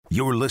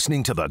You're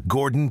listening to the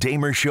Gordon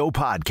Damer Show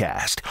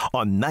podcast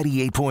on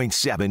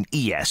 98.7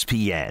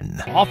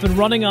 ESPN. Off and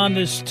running on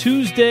this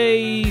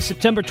Tuesday,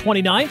 September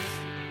 29th.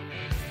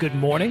 Good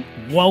morning.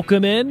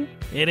 Welcome in.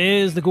 It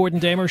is the Gordon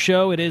Damer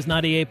Show. It is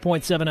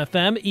 98.7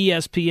 FM,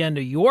 ESPN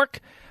New York.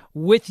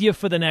 With you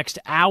for the next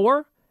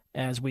hour,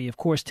 as we, of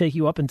course, take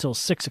you up until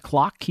 6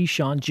 o'clock.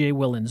 Keyshawn, J.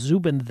 Will, and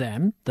Zubin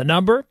then. The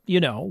number,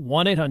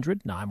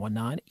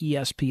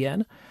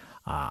 1-800-919-ESPN.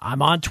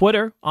 I'm on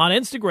Twitter, on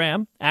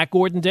Instagram, at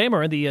Gordon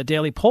Damer, and the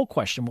daily poll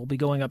question will be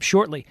going up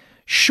shortly.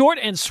 Short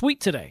and sweet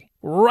today,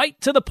 right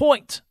to the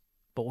point.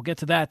 But we'll get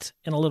to that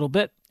in a little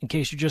bit, in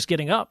case you're just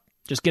getting up,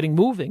 just getting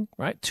moving,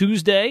 right?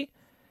 Tuesday,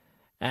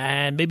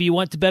 and maybe you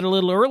went to bed a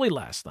little early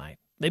last night.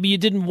 Maybe you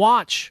didn't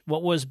watch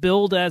what was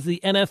billed as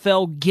the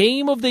NFL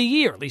Game of the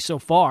Year, at least so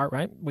far,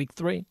 right? Week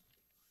 3.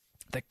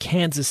 The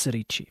Kansas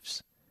City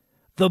Chiefs.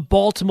 The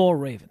Baltimore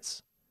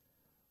Ravens.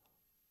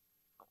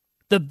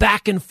 The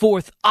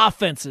back-and-forth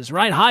offenses,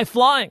 right?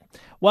 High-flying.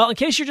 Well, in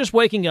case you're just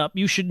waking up,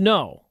 you should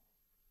know.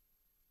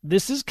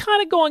 This is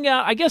kind of going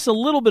out, I guess, a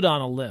little bit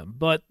on a limb,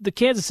 but the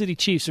Kansas City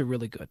Chiefs are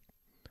really good.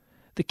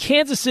 The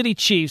Kansas City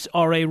Chiefs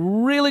are a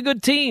really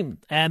good team,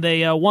 and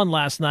they won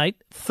last night,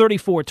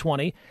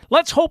 34-20.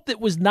 Let's hope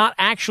that was not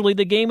actually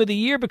the game of the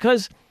year,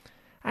 because it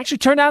actually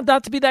turned out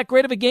not to be that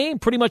great of a game.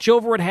 Pretty much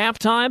over at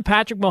halftime.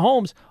 Patrick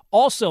Mahomes,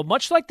 also,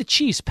 much like the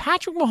Chiefs,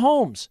 Patrick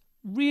Mahomes,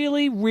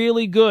 really,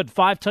 really good.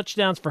 5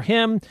 touchdowns for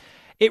him.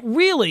 It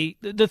really,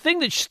 the thing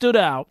that stood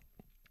out,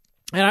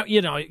 and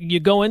you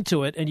go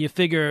into it and you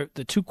figure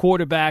the two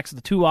quarterbacks,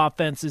 the two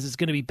offenses is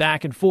going to be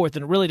back and forth,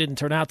 and it really didn't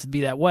turn out to be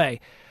that way.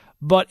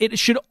 But it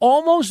should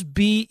almost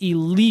be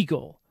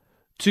illegal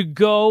to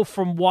go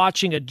from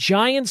watching a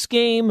Giants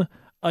game,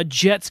 a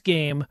Jets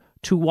game,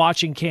 to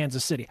watching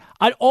Kansas City.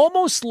 I'd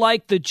almost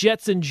like the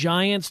Jets and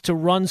Giants to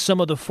run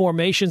some of the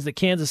formations that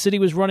Kansas City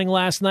was running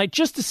last night,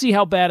 just to see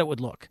how bad it would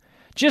look.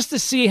 Just to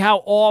see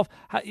how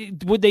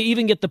would they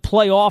even get the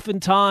play off in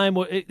time?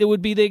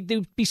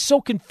 They'd be so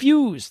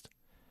confused.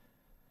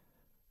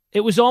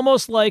 It was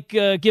almost like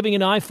giving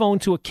an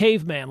iPhone to a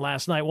caveman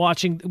last night,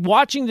 watching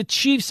the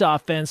Chiefs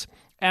offense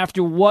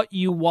after what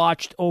you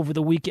watched over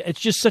the weekend.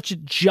 It's just such a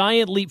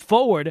giant leap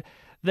forward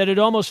that it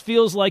almost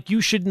feels like you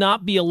should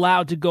not be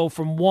allowed to go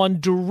from one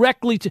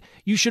directly to.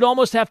 You should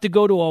almost have to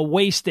go to a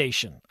way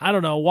station. I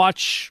don't know,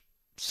 watch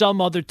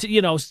some other,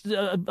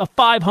 a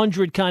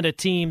 500 kind of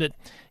team that.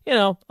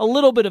 A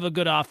little bit of a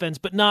good offense,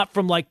 but not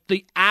from like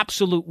the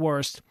absolute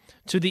worst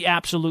to the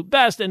absolute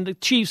best. And the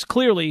Chiefs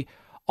clearly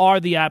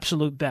are the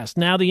absolute best.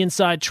 Now the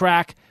inside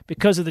track,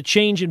 because of the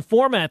change in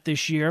format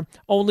this year,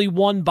 only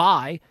one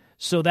bye.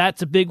 So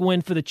that's a big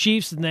win for the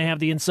Chiefs, and they have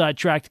the inside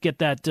track to get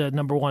that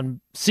number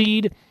 1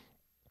 seed.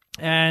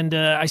 And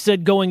I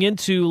said going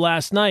into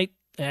last night,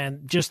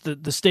 and just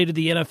the state of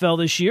the NFL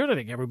this year, and I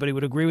think everybody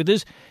would agree with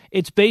this,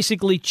 it's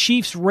basically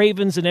Chiefs,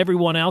 Ravens, and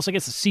everyone else. I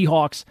guess the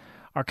Seahawks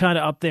are kind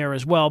of up there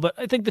as well. But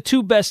I think the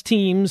two best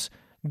teams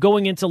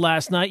going into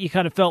last night, you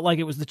kind of felt like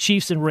it was the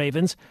Chiefs and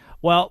Ravens.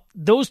 Well,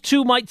 those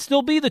two might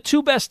still be the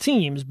two best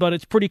teams, but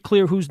it's pretty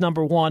clear who's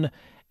number 1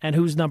 and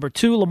who's number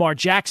 2. Lamar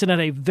Jackson had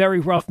a very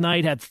rough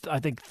night, had, I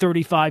think,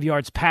 35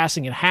 yards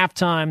passing at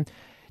halftime.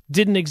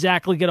 Didn't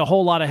exactly get a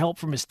whole lot of help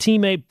from his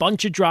teammate.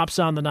 Bunch of drops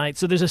on the night.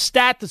 So there's a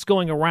stat that's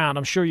going around.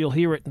 I'm sure you'll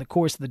hear it in the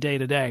course of the day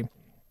today,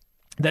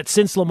 that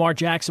since Lamar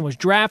Jackson was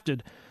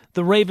drafted,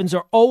 the Ravens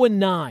are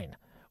 0-9.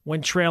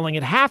 When trailing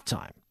at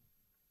halftime.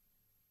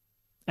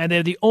 And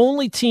they're the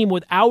only team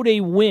without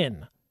a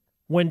win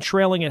when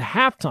trailing at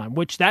halftime,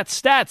 which that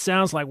stat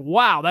sounds like,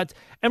 wow.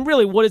 And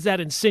really, what does that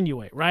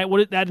insinuate, right?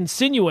 That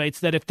insinuates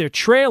that if they're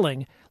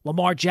trailing,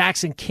 Lamar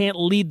Jackson can't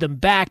lead them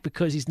back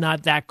because he's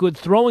not that good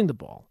throwing the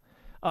ball.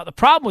 The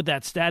problem with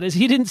that stat is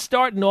he didn't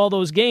start in all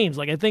those games.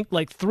 I think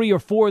 3 or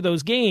 4 of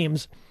those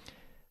games,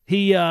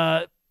 it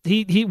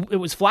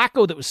was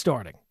Flacco that was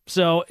starting.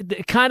 So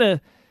it kind of,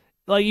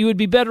 you would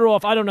be better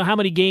off, I don't know how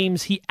many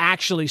games he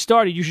actually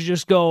started. You should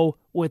just go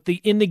with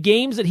in the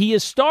games that he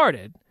has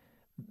started,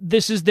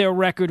 this is their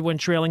record when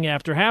trailing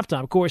after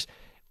halftime. Of course,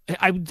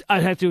 I'd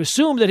have to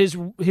assume that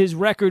his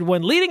record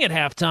when leading at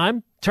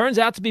halftime turns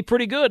out to be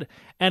pretty good.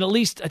 And at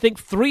least, I think,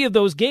 3 of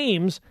those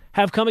games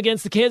have come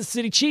against the Kansas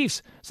City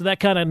Chiefs. So that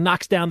kind of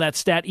knocks down that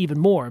stat even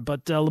more.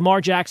 But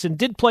Lamar Jackson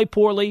did play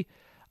poorly.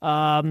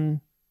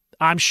 I'm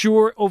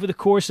sure over the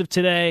course of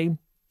today,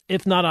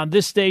 if not on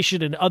this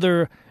station and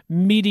other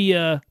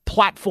media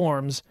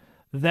platforms,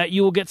 that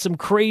you will get some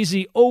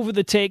crazy over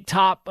the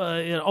top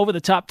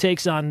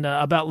takes on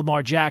about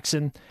Lamar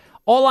Jackson.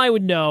 All I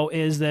would know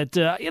is that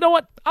you know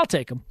what, I'll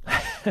take him.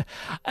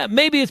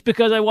 Maybe it's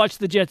because I watch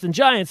the Jets and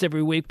Giants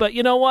every week, but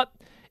you know what?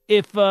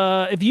 If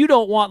you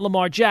don't want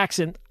Lamar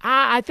Jackson,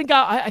 I think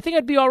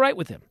I'd be all right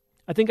with him.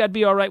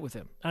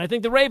 And I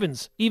think the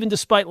Ravens, even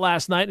despite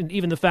last night and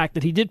even the fact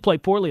that he did play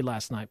poorly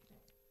last night,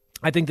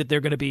 I think that they're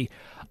going to be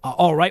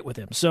all right with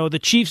him. So the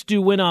Chiefs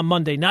do win on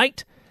Monday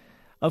night.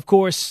 Of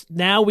course,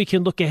 now we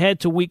can look ahead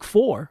to Week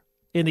 4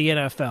 in the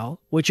NFL,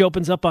 which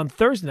opens up on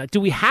Thursday night.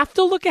 Do we have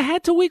to look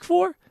ahead to Week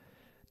 4?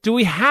 Do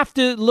we have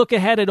to look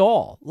ahead at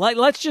all?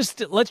 Let's just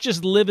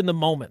live in the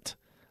moment.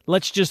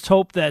 Let's just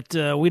hope that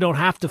we don't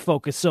have to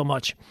focus so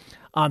much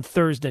on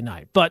Thursday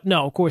night. But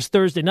no, of course,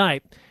 Thursday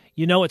night,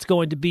 it's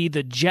going to be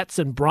the Jets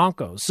and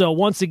Broncos. So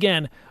once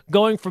again,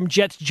 going from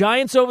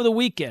Jets-Giants over the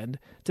weekend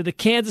to the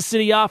Kansas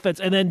City offense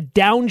and then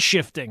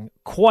downshifting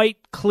quite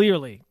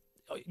clearly.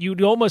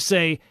 You'd almost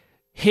say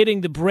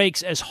hitting the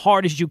brakes as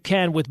hard as you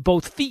can with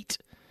both feet.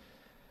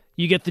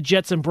 You get the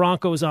Jets and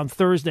Broncos on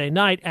Thursday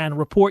night, and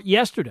report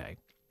yesterday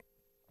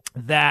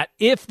that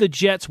if the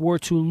Jets were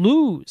to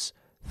lose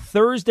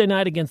Thursday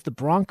night against the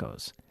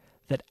Broncos,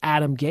 that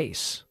Adam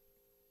Gase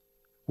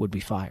would be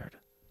fired.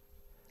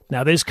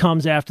 Now, this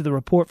comes after the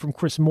report from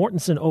Chris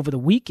Mortensen over the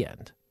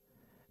weekend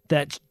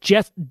that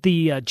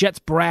the Jets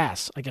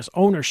brass, I guess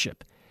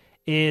ownership,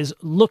 is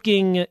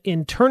looking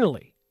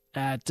internally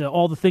at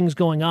all the things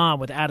going on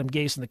with Adam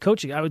Gase and the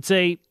coaching. I would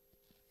say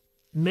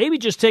maybe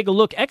just take a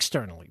look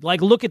externally,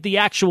 like look at the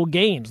actual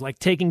games, like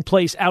taking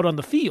place out on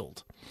the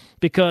field.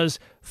 Because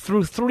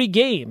through 3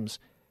 games,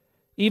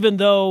 even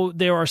though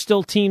there are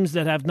still teams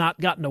that have not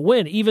gotten a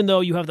win, even though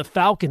you have the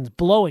Falcons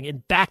blowing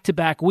in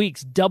back-to-back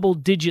weeks,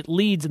 double-digit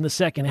leads in the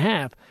second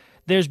half,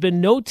 there's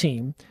been no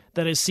team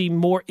that has seemed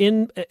more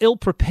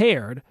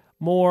ill-prepared,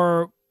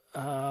 more,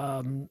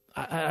 I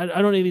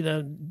don't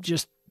even,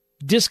 just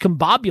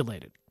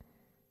discombobulated,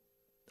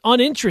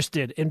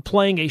 uninterested in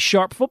playing a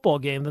sharp football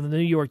game than the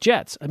New York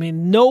Jets. I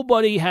mean,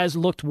 nobody has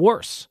looked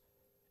worse.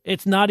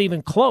 It's not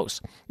even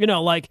close.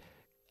 Like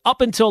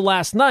up until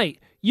last night,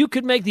 you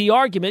could make the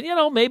argument,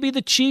 maybe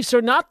the Chiefs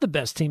are not the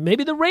best team.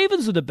 Maybe the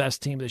Ravens are the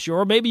best team this year.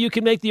 Or maybe you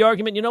can make the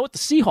argument, with the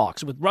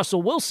Seahawks, with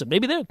Russell Wilson.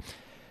 Maybe they're...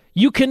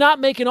 You cannot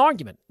make an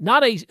argument,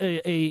 not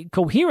a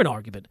coherent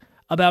argument,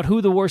 about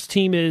who the worst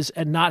team is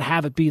and not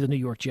have it be the New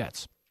York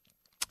Jets.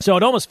 So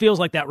it almost feels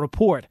like that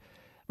report,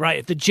 right?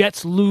 If the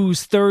Jets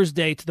lose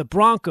Thursday to the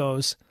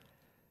Broncos,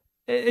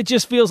 it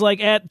just feels like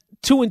at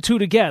 2 and 2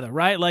 together,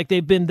 right? Like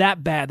they've been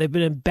that bad. They've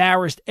been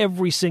embarrassed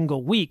every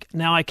single week.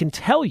 Now I can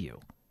tell you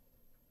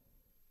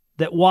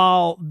that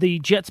while the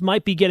Jets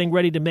might be getting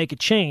ready to make a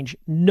change,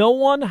 no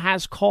one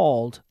has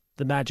called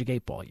the Magic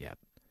 8 Ball yet.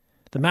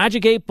 The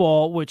Magic 8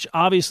 Ball, which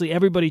obviously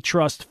everybody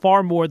trusts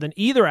far more than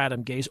either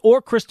Adam Gase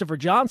or Christopher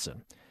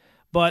Johnson,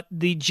 but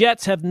the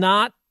Jets have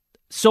not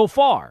so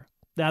far.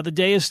 Now, the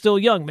day is still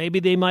young. Maybe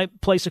they might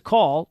place a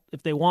call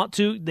if they want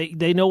to.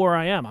 They know where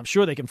I am. I'm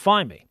sure they can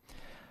find me.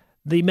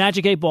 The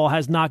Magic 8 Ball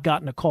has not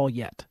gotten a call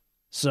yet.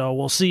 So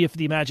we'll see if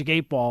the Magic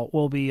 8 Ball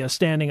will be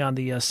standing on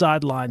the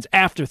sidelines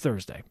after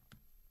Thursday.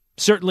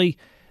 Certainly,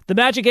 the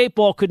Magic 8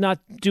 Ball could not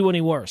do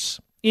any worse.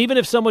 Even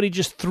if somebody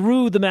just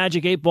threw the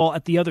Magic 8 Ball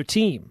at the other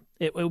team,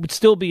 it would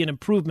still be an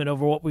improvement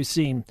over what we've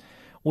seen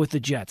with the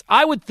Jets.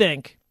 I would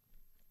think...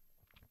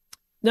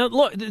 Now,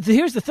 look,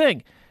 here's the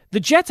thing.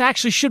 The Jets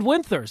actually should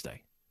win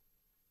Thursday.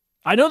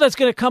 I know that's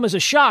going to come as a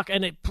shock,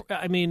 and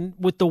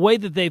with the way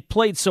that they've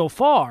played so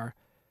far,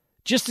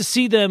 just to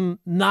see them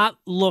not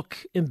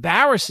look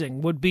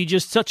embarrassing would be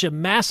just such a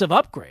massive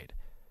upgrade.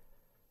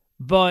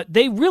 But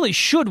they really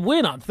should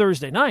win on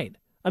Thursday night.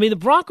 I mean, the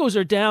Broncos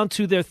are down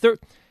to their third.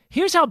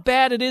 Here's how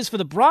bad it is for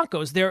the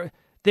Broncos. They've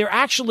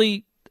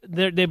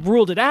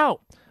ruled it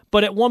out.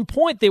 But at one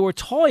point, they were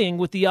toying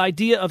with the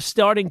idea of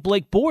starting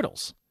Blake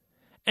Bortles.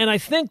 And I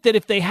think that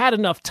if they had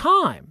enough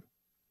time,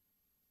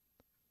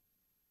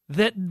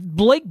 that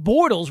Blake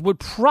Bortles would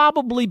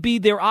probably be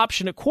their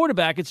option at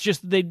quarterback. It's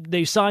just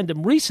they signed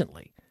him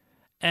recently.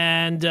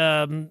 And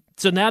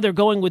so now they're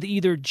going with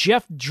either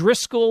Jeff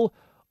Driscoll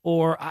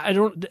or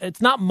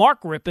it's not Mark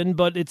Rippon,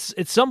 but it's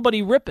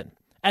somebody Rippon.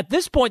 At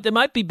this point, they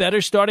might be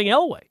better starting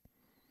Elway.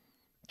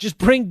 Just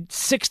bring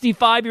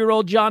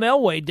 65-year-old John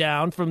Elway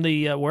down from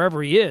the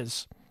wherever he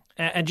is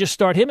and just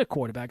start him at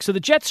quarterback. So the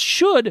Jets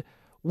should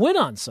win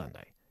on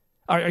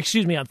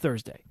on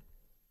Thursday.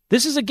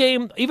 This is a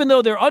game, even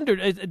though they're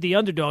the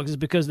underdogs is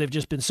because they've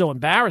just been so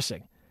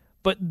embarrassing,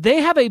 but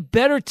they have a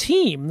better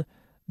team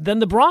than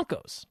the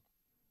Broncos.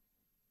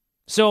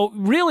 So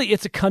really,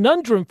 it's a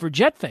conundrum for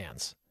Jet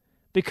fans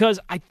because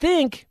I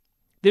think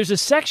there's a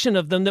section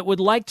of them that would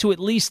like to at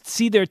least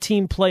see their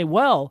team play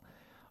well,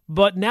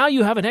 but now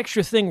you have an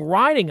extra thing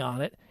riding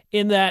on it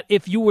in that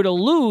if you were to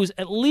lose,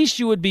 at least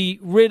you would be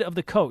rid of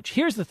the coach.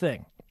 Here's the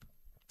thing.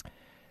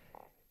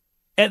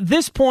 At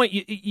this point,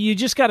 you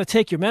just got to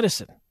take your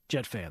medicine,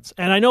 Jet fans.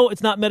 And I know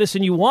it's not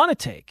medicine you want to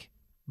take,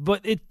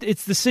 but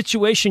it's the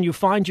situation you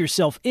find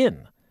yourself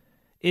in.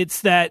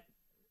 It's that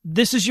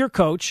this is your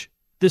coach.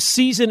 The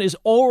season is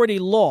already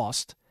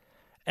lost,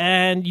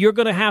 and you're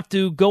going to have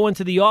to go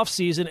into the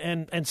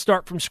offseason and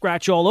start from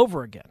scratch all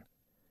over again.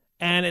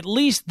 And at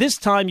least this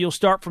time you'll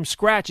start from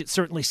scratch, it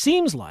certainly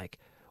seems like,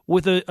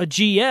 with a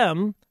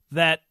GM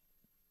that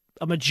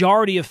a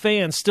majority of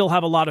fans still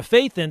have a lot of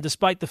faith in,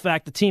 despite the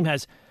fact the team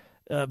has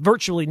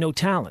virtually no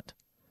talent.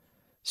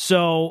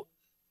 So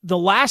the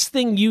last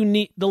thing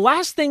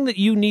that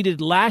you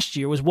needed last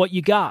year was what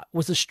you got,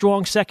 was a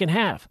strong second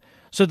half,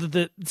 so that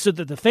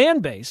the fan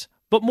base,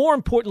 but more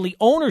importantly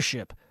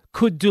ownership,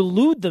 could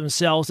delude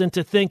themselves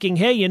into thinking,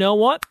 hey, you know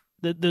what?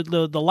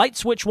 The light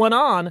switch went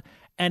on,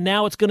 and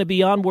now it's going to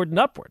be onward and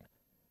upward.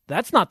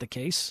 That's not the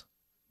case.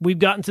 We've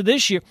gotten to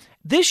this year.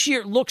 This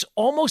year looks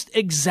almost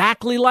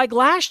exactly like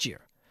last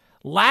year.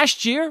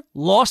 Last year,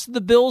 lost to the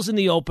Bills in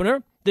the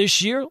opener.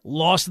 This year,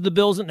 lost to the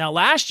Bills. Now,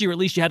 last year, at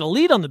least you had a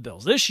lead on the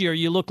Bills. This year,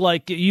 you look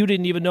like you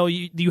didn't even know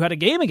you had a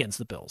game against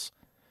the Bills.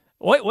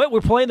 Wait,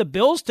 we're playing the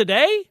Bills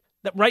today?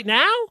 Right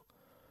now?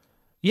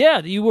 Yeah,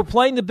 you were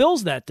playing the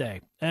Bills that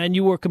day, and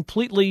you were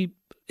completely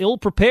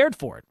ill-prepared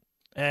for it.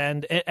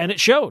 And it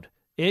showed.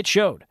 It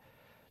showed.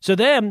 So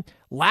then,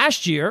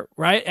 last year,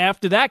 right,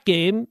 after that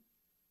game,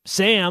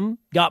 Sam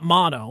got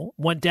mono,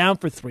 went down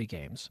for 3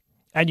 games,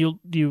 and you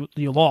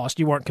lost.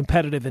 You weren't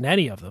competitive in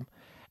any of them.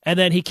 And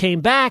then he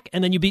came back,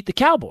 and then you beat the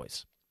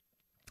Cowboys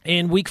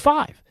in Week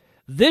 5.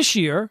 This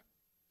year,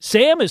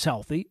 Sam is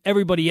healthy.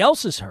 Everybody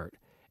else is hurt.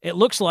 It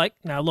looks like,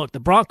 now look, the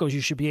Broncos you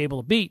should be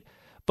able to beat.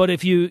 But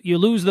if you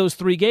lose those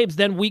 3 games,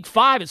 then Week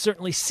 5, it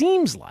certainly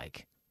seems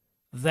like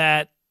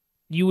that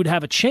you would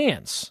have a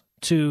chance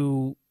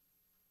to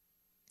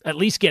at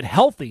least get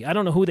healthy. I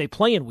don't know who they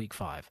play in Week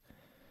 5.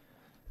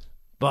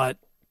 But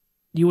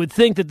you would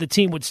think that the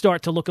team would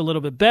start to look a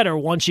little bit better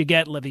once you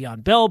get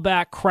Le'Veon Bell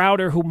back,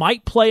 Crowder, who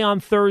might play on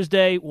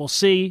Thursday. We'll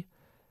see.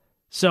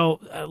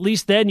 So at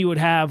least then you would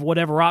have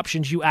whatever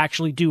options you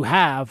actually do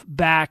have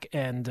back,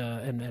 and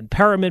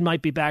Perriman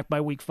might be back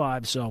by Week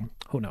 5, so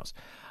who knows.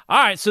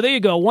 All right, so there you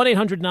go.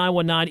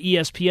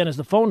 1-800-919-ESPN is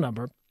the phone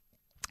number.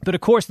 But,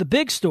 of course, the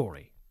big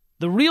story,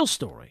 the real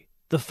story,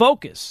 the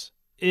focus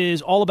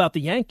is all about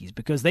the Yankees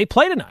because they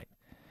play tonight,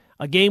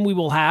 a game we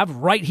will have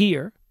right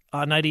here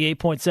on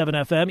 98.7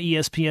 FM,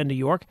 ESPN New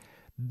York.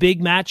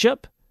 Big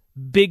matchup,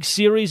 big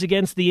series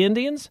against the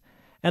Indians.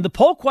 And the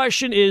poll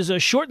question is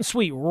short and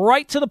sweet,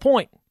 right to the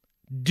point.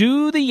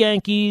 Do the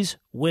Yankees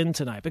win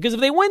tonight? Because if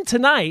they win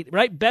tonight,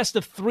 right, best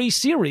of 3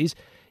 series,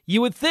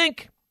 you would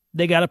think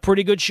they got a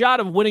pretty good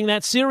shot of winning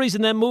that series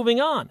and then moving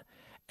on.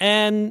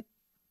 And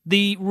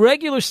the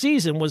regular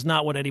season was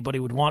not what anybody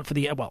would want for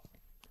well,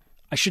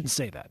 I shouldn't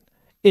say that.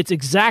 It's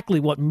exactly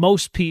what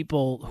most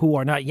people who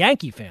are not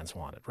Yankee fans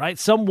wanted, right?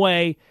 Some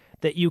way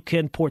that you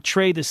can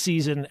portray the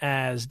season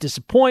as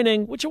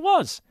disappointing, which it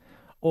was.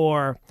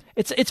 Or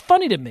it's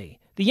funny to me.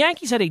 The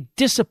Yankees had a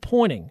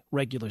disappointing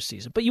regular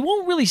season, but you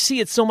won't really see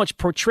it so much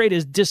portrayed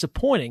as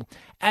disappointing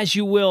as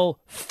you will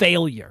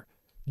failure,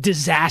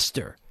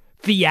 disaster,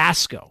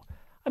 fiasco.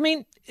 I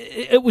mean,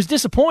 it was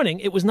disappointing.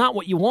 It was not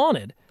what you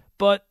wanted,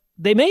 but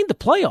they made the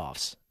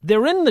playoffs.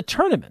 They're in the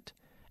tournament.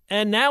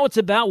 And now it's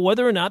about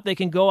whether or not they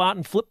can go out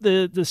and flip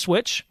the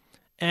switch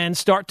and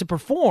start to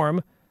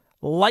perform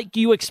like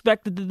you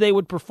expected that they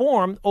would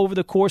perform over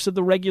the course of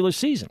the regular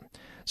season.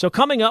 So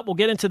coming up, we'll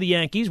get into the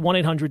Yankees,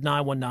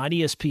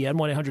 1-800-919-ESPN,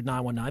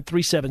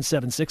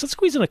 1-800-919-3776. Let's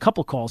squeeze in a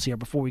couple calls here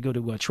before we go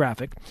to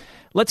traffic.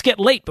 Let's get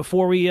late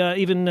before we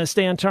even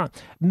stay on turn.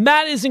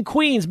 Matt is in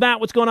Queens. Matt,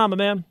 what's going on, my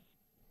man?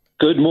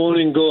 Good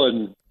morning,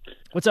 Gordon.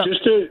 What's up?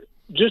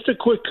 Just a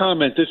quick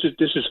comment. This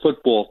is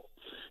football.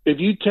 If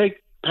you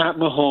take Pat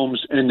Mahomes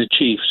and the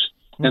Chiefs,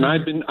 and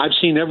I've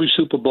seen every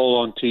Super Bowl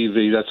on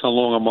TV. That's how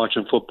long I'm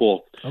watching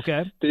football.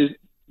 Okay.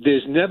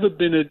 There's never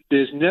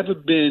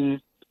been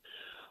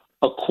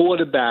a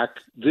quarterback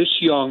this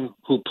young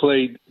who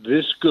played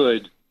this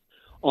good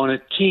on a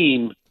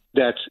team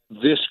that's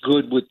this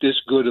good with this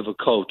good of a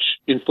coach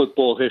in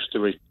football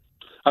history.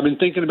 I've been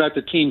thinking about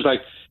the teams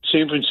like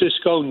San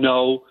Francisco.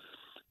 No,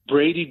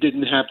 Brady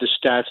didn't have the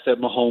stats that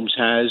Mahomes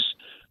has.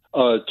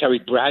 Terry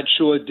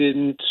Bradshaw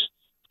didn't.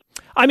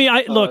 I mean,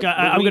 I'm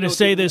going to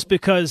say this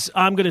because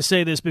I'm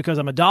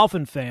a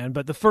Dolphin fan,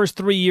 but the first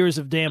 3 years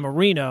of Dan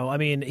Marino, I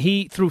mean,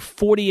 he threw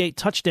 48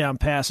 touchdown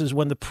passes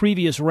when the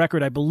previous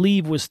record, I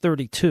believe, was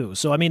 32.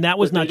 So, I mean, that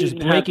was not just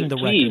breaking the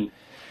record.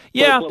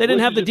 Yeah, they didn't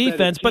have the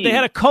defense, but they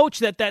had a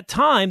coach at that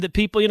time that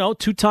people,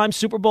 2-time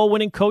Super Bowl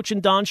winning coach in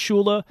Don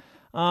Shula.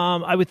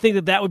 I would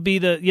think that would be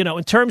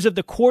in terms of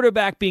the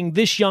quarterback being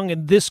this young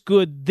and this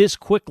good this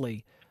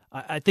quickly,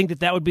 I think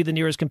that would be the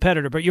nearest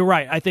competitor. But you're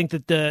right. I think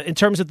that in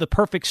terms of the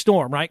perfect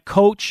storm, right?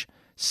 Coach,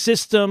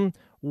 system,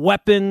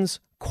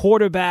 weapons,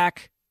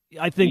 quarterback,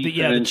 I think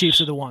defense. That, the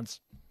Chiefs are the ones.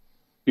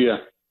 Yeah.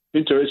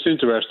 It's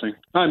interesting.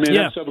 All right, man.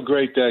 Yeah. Have a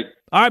great day.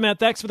 All right, man.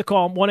 Thanks for the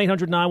call.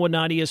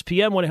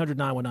 1-800-919-ESPN,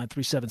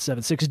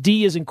 1-800-919-3776.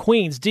 D is in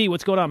Queens. D,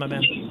 what's going on, my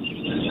man?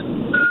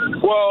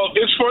 Well,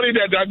 it's funny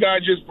that guy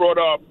just brought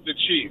up the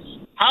Chiefs.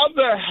 How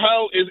the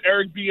hell is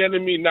Eric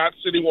Bieniemy not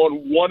sitting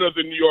on one of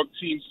the New York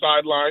team's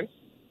sidelines?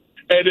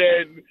 And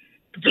then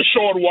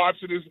Deshaun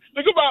Watson is –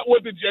 think about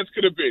what the Jets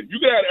could have been. You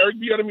could have Eric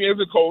Bieniemy as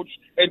a coach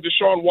and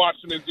Deshaun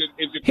Watson as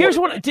the Here's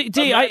what –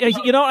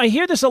 I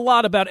hear this a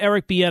lot about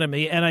Eric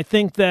Bieniemy, and I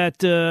think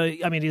that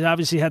he's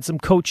obviously had some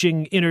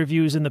coaching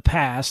interviews in the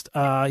past.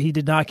 He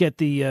did not get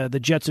the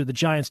Jets or the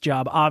Giants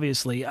job,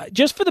 obviously.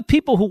 Just for the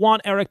people who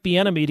want Eric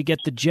Bieniemy to get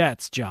the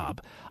Jets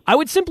job, I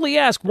would simply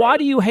ask, why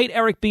do you hate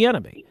Eric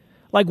Bieniemy?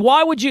 Like,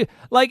 why would you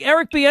 – like,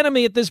 Eric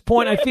Bieniemy at this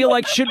point, I feel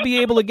like, should be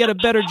able to get a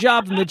better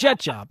job than the Jet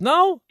job.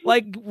 No?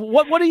 Like,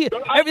 what do you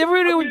 –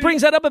 everybody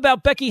brings that up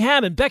about Becky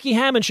Hammond. Becky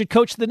Hammond should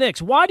coach the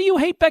Knicks. Why do you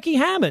hate Becky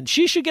Hammond?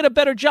 She should get a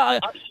better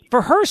job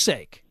for her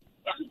sake.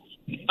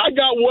 I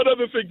got one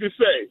other thing to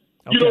say.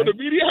 Okay. The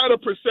media had a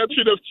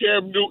perception of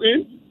Cam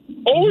Newton.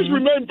 Always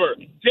remember,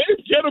 Dave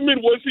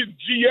Gettleman was his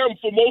GM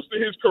for most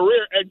of his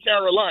career at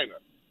Carolina.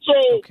 So,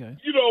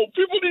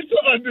 people need to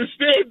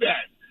understand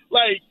that.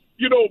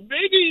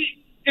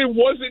 Maybe it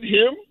wasn't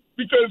him,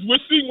 because we're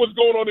seeing what's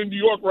going on in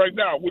New York right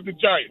now with the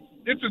Giants.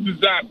 It's a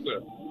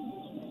disaster.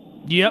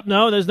 Yep,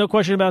 no, there's no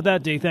question about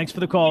that, D. Thanks for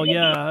the call.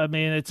 Yeah, I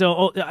mean, it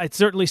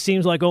certainly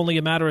seems like only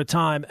a matter of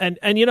time. And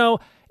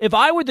if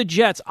I were the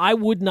Jets, I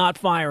would not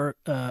fire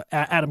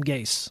Adam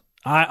Gase.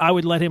 I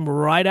would let him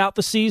ride out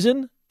the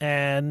season.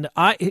 And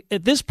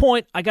at this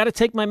point, I got to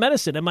take my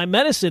medicine. And my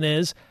medicine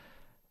is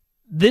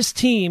this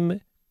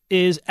team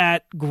is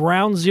at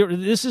ground zero.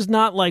 This is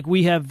not like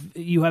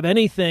you have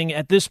anything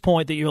at this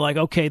point that you're like,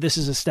 okay, this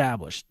is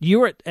established.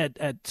 You're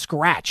at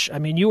scratch. I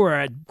mean, you are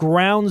at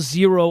ground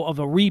zero of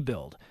a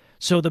rebuild.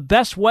 So the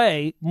best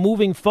way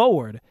moving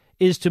forward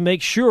is to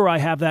make sure I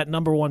have that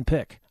number one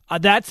pick.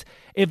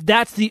 If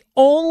that's the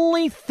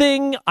only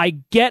thing I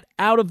get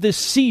out of this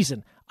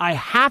season, I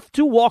have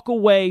to walk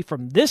away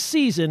from this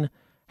season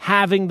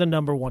having the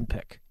number one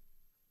pick.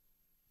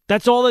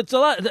 That's all that's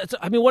allowed.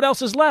 What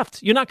else is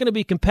left? You're not going to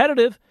be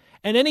competitive,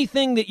 and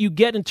anything that you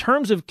get in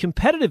terms of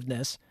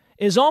competitiveness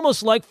is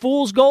almost like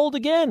fool's gold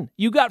again.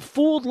 You got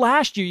fooled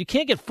last year. You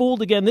can't get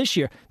fooled again this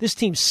year. This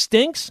team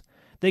stinks.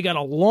 They got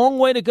a long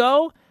way to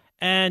go.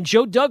 And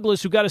Joe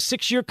Douglas, who got a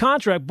 6-year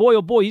contract, boy,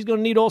 oh boy, he's going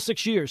to need all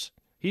 6 years.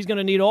 He's going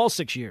to need all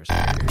 6 years.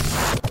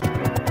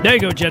 There you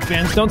go, Jet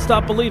fans. Don't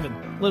stop believing.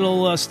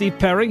 Little Steve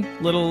Perry,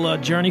 little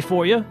journey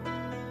for you.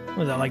 What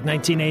was that, like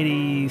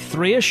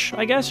 1983-ish,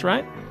 I guess,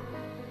 right?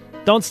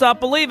 Don't stop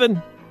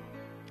believing.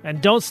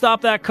 And don't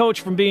stop that coach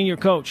from being your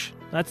coach.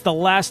 That's the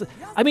last.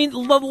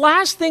 The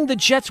last thing the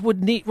Jets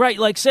would need, right?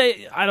 Like,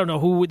 say, I don't know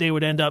who they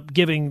would end up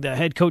giving the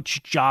head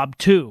coach job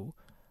to.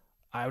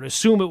 I would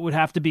assume it would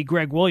have to be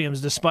Greg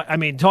Williams,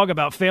 talk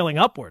about failing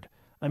upward.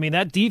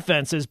 That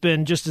defense has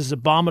been just as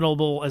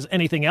abominable as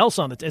anything else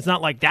on it. It's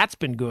not like that's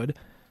been good.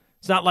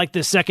 It's not like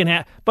the second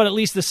half, but at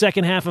least the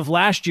second half of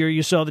last year,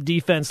 you saw the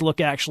defense look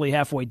actually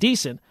halfway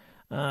decent.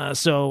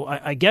 So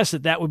I guess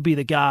that would be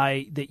the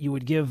guy that you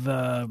would give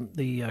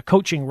the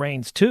coaching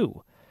reins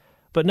to.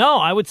 But no,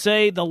 I would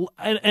say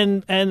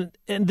and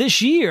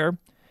this year,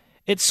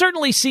 it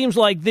certainly seems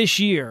like this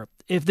year,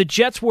 if the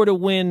Jets were to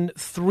win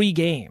 3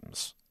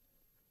 games,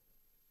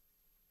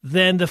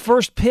 then the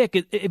first pick,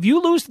 if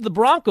you lose to the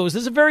Broncos,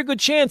 there's a very good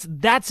chance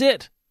that's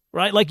it,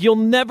 right? Like, you'll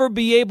never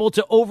be able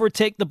to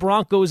overtake the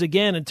Broncos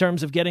again in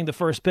terms of getting the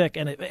first pick.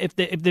 And if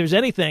there's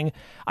anything,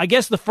 I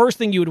guess the first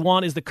thing you would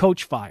want is the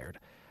coach fired.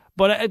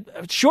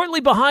 But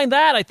shortly behind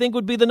that, I think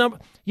would be the number.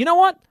 You know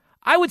what?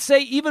 I would say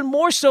even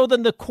more so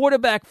than the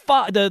quarterback,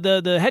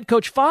 the head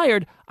coach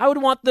fired, I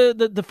would want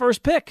the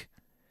first pick.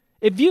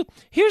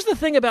 Here's the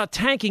thing about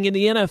tanking in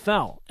the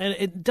NFL, and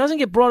it doesn't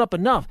get brought up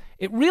enough.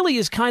 It really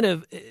is kind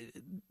of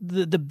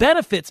the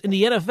benefits in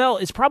the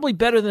NFL is probably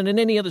better than in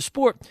any other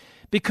sport,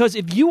 because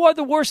if you are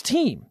the worst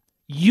team,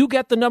 you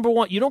get the number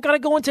one. You don't got to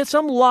go into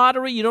some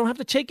lottery. You don't have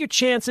to take your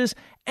chances.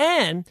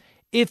 And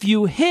if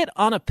you hit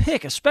on a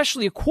pick,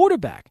 especially a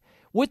quarterback,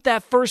 with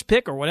that first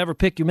pick or whatever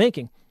pick you're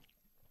making,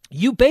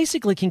 you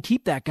basically can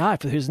keep that guy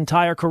for his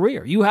entire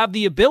career. You have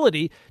the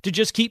ability to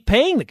just keep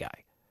paying the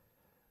guy.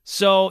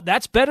 So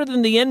that's better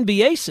than the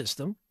NBA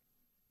system.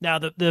 Now,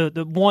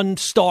 the one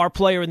star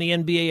player in the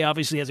NBA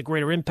obviously has a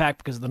greater impact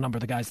because of the number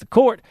of the guys in the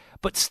court,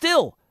 but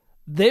still,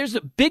 there's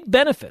big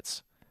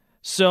benefits.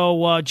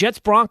 So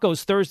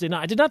Jets-Broncos Thursday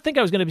night. I did not think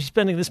I was going to be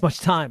spending this much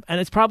time, and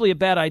it's probably a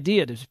bad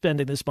idea to be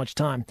spending this much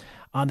time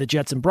on the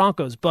Jets and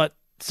Broncos, but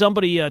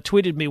somebody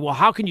tweeted me, well,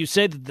 how can you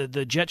say that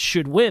the Jets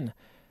should win?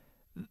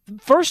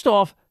 First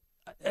off,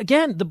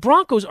 again, the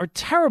Broncos are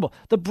terrible.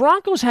 The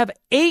Broncos have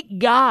 8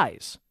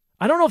 guys.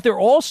 I don't know if they're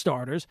all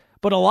starters,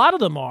 but a lot of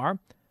them are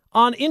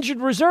on injured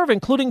reserve,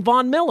 including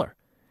Von Miller.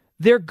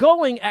 They're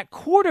going at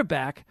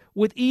quarterback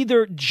with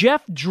either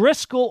Jeff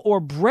Driscoll or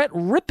Brett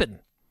Rippon.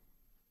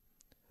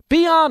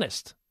 Be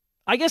honest.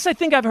 I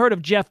think I've heard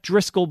of Jeff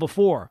Driscoll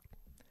before.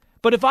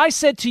 But if I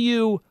said to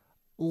you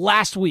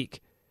last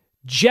week,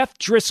 Jeff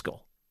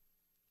Driscoll,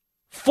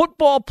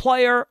 football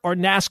player or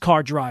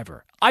NASCAR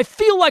driver, I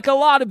feel like a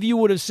lot of you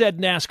would have said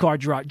NASCAR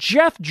driver.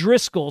 Jeff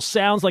Driscoll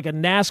sounds like a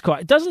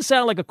NASCAR. It doesn't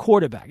sound like a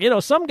quarterback.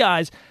 Some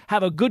guys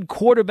have a good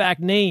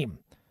quarterback name.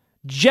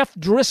 Jeff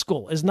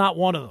Driscoll is not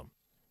one of them.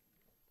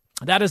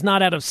 That is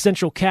not out of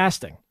Central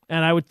Casting.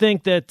 And I would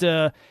think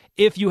that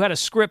if you had a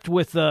script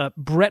with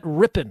Brett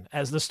Rippon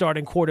as the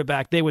starting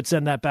quarterback, they would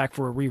send that back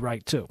for a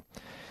rewrite too.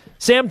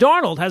 Sam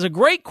Darnold has a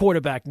great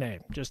quarterback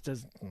name, just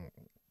as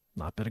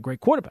not been a great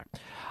quarterback.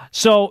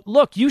 So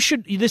look, you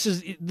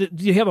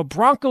have a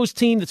Broncos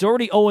team that's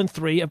already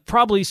 0-3. Have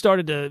probably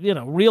started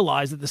to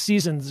realize that the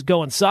season's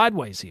going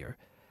sideways here,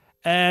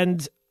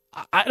 and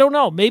I don't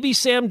know. Maybe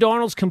Sam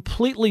Darnold's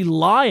completely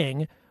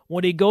lying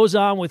when he goes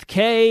on with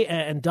Kay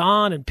and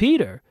Don and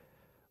Peter,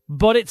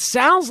 but it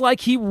sounds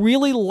like he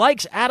really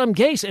likes Adam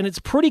Gase, and it's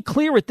pretty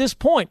clear at this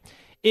point.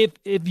 If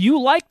you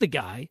like the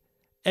guy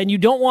and you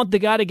don't want the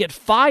guy to get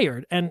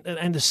fired and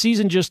the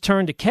season just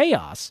turned to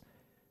chaos,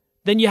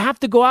 then you have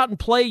to go out and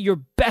play your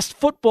best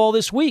football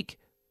this week.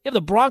 You have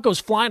the Broncos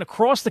flying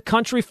across the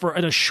country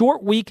in a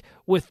short week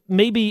with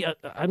maybe,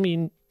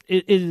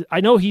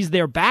 I know he's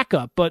their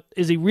backup, but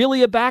is he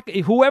really a back?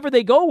 Whoever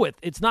they go with,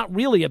 it's not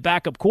really a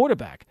backup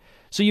quarterback.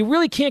 So you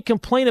really can't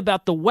complain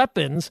about the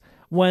weapons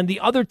when the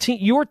other team,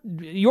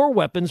 your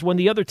weapons, when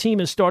the other team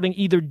is starting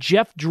either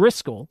Jeff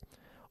Driscoll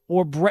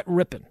or Brett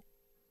Rippon,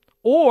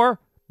 or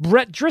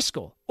Brett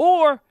Driscoll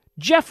or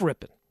Jeff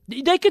Rippon.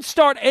 They could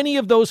start any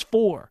of those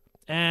four,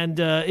 and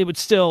it would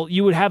still,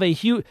 you would have a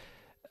huge,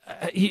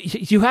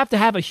 you have to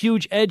have a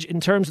huge edge in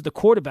terms of the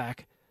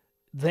quarterback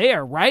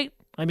there, right?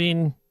 I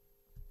mean,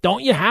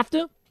 don't you have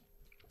to?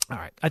 All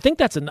right, I think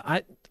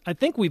I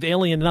think we've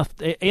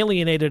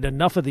alienated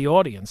enough of the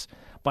audience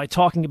by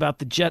talking about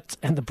the Jets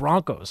and the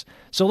Broncos.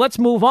 So let's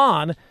move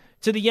on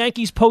to the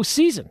Yankees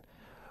postseason,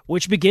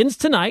 which begins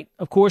tonight.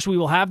 Of course, we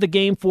will have the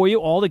game for you,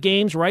 all the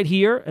games right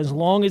here, as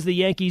long as the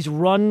Yankees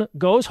run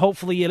goes.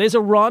 Hopefully it is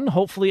a run.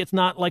 Hopefully it's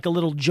not like a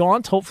little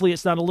jaunt. Hopefully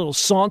it's not a little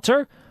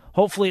saunter.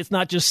 Hopefully it's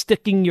not just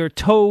sticking your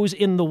toes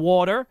in the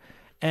water.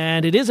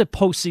 And it is a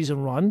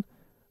postseason run.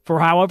 For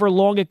however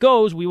long it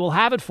goes, we will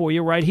have it for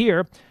you right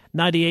here,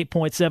 98.7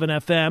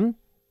 FM,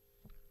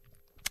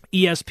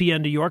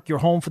 ESPN New York, your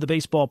home for the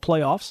baseball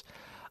playoffs.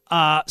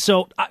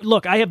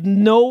 Look, I have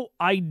no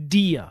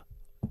idea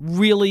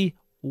really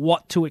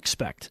what to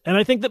expect. And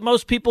I think that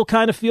most people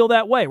kind of feel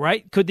that way,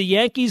 right? Could the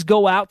Yankees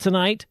go out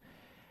tonight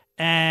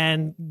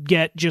and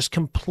get just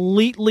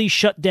completely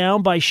shut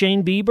down by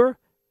Shane Bieber?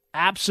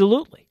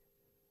 Absolutely.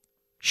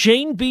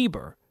 Shane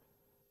Bieber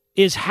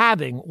is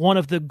having one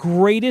of the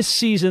greatest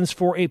seasons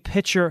for a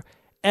pitcher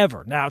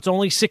ever. Now, it's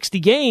only 60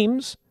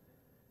 games,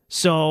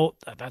 so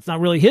that's not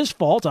really his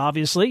fault,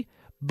 obviously,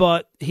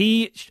 but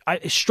he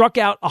struck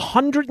out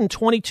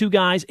 122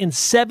 guys in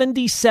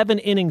 77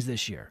 innings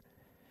this year.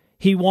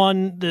 He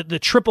won the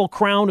triple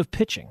crown of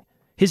pitching.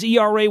 His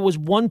ERA was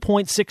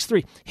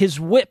 1.63. His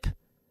whip,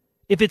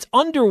 if it's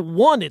under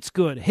 1, it's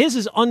good. His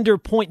is under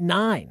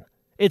 0.9.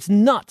 It's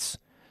nuts.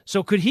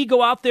 So could he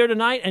go out there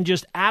tonight and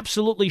just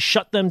absolutely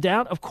shut them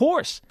down? Of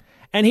course.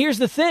 And here's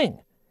the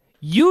thing.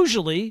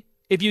 Usually,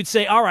 if you'd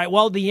say, all right,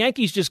 well, the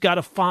Yankees just got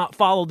to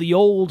follow the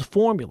old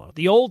formula,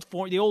 the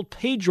old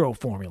Pedro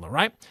formula,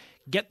 right?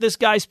 Get this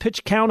guy's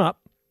pitch count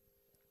up,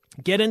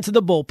 get into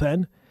the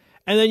bullpen,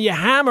 and then you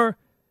hammer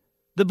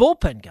the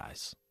bullpen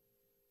guys.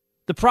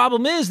 The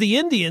problem is the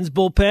Indians'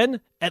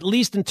 bullpen, at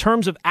least in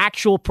terms of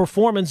actual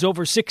performance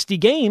over 60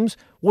 games,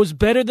 was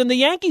better than the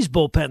Yankees'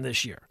 bullpen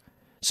this year.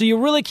 So you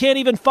really can't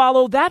even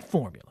follow that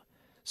formula.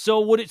 So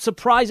would it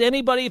surprise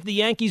anybody if the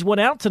Yankees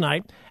went out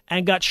tonight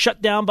and got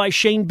shut down by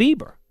Shane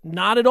Bieber?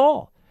 Not at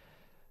all.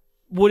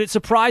 Would it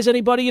surprise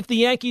anybody if the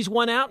Yankees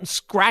went out and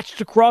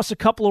scratched across a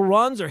couple of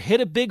runs or hit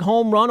a big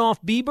home run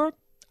off Bieber?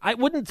 It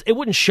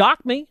wouldn't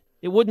shock me.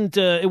 It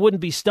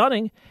wouldn't be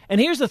stunning. And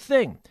here's the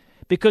thing,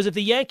 because if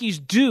the Yankees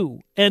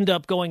do end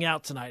up going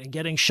out tonight and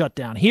getting shut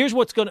down, here's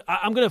what's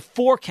I'm going to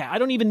forecast. I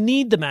don't even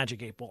need the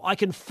Magic 8 Ball. I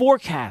can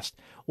forecast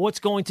what's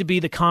going to be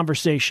the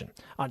conversation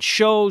on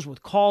shows,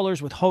 with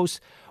callers, with hosts.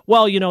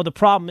 Well, the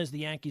problem is the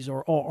Yankees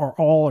are all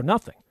or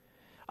nothing.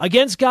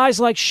 Against guys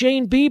like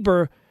Shane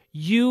Bieber,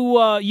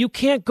 you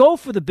can't go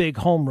for the big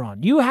home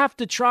run. You have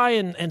to try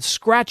and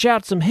scratch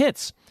out some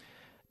hits.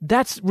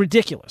 That's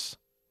ridiculous.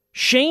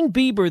 Shane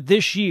Bieber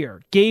this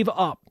year gave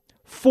up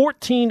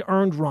 14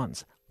 earned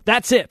runs.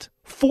 That's it.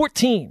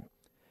 14.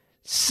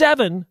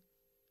 7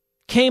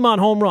 came on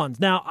home runs.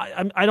 Now,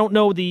 I don't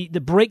know the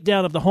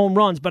breakdown of the home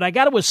runs, but I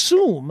got to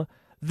assume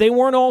they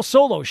weren't all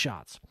solo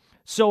shots.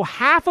 So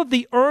half of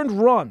the earned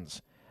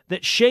runs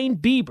that Shane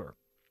Bieber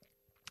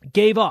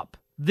gave up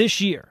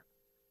this year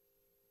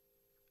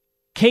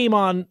came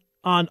on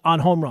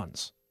home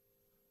runs.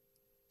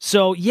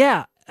 So,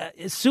 yeah,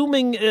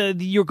 assuming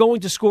you're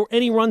going to score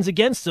any runs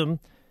against him,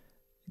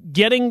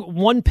 getting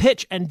one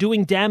pitch and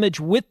doing damage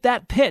with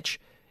that pitch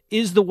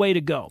is the way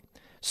to go.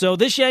 So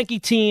this Yankee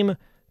team,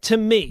 to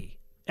me,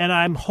 and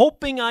I'm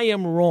hoping I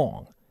am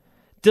wrong,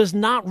 does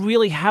not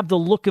really have the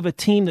look of a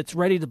team that's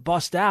ready to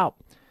bust out,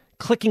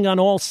 clicking on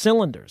all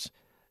cylinders,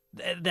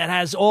 that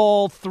has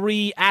all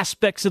three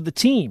aspects of the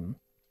team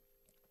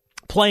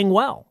playing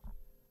well.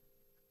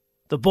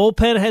 The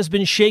bullpen has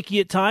been shaky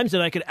at times,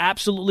 and I could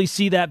absolutely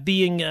see that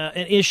being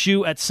an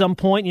issue at some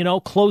point.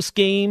 Close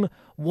game,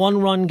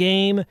 one-run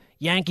game,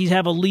 Yankees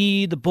have a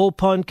lead, the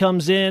bullpen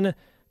comes in.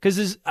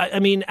 Because,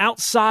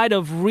 outside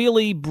of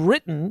really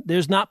Britton,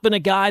 there's not been a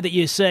guy that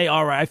you say,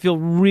 all right, I feel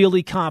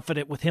really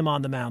confident with him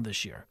on the mound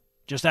this year.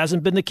 Just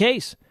hasn't been the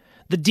case.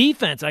 The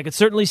defense, I could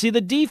certainly see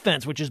the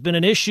defense, which has been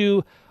an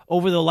issue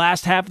over the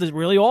last half of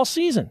really all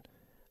season.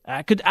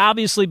 That could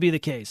obviously be the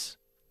case.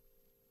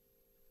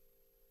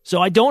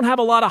 So I don't have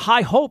a lot of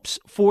high hopes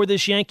for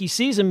this Yankee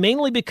season,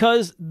 mainly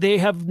because they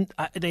had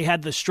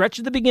the stretch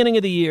at the beginning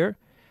of the year,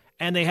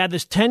 and they had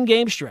this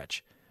 10-game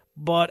stretch.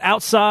 But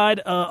outside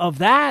of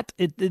that,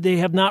 they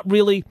have not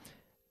really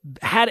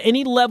had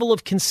any level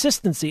of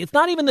consistency. It's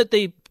not even that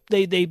they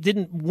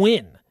didn't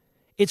win.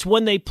 It's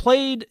when they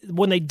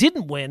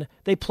didn't win,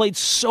 they played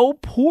so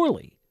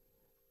poorly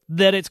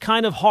that it's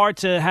kind of hard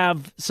to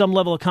have some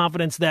level of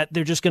confidence that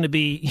they're just going to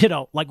be,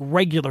 like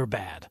regular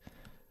bad.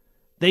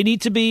 They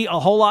need to be a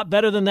whole lot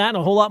better than that and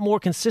a whole lot more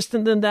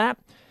consistent than that.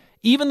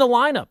 Even the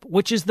lineup,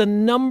 which is the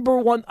number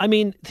one. I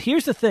mean,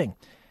 here's the thing.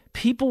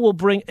 People will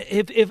bring,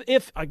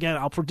 if again,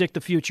 I'll predict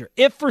the future.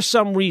 If for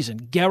some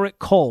reason Garrett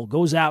Cole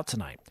goes out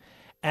tonight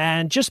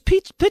and just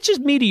pitches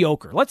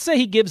mediocre, let's say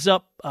he gives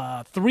up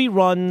 3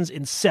 runs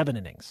in 7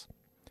 innings.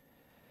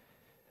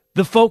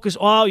 The focus,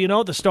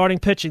 the starting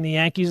pitching, the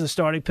Yankees, the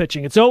starting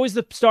pitching. It's always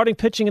the starting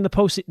pitching in the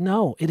postseason.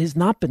 No, it has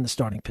not been the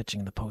starting pitching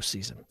in the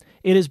postseason.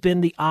 It has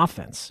been the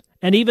offense.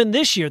 And even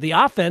this year, the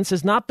offense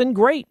has not been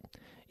great.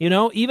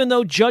 Even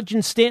though Judge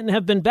and Stanton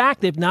have been back,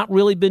 they've not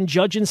really been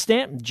Judge and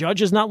Stanton. Judge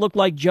has not looked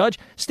like Judge.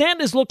 Stanton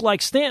has looked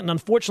like Stanton.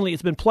 Unfortunately,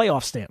 it's been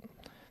playoff Stanton.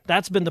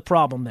 That's been the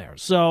problem there.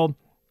 So,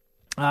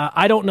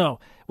 I don't know.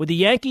 With the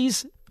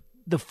Yankees,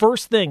 the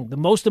first thing, the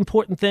most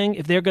important thing,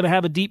 if they're going to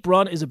have a deep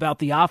run, is about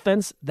the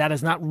offense. That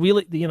is not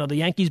really, the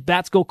Yankees'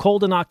 bats go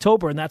cold in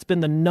October, and that's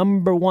been the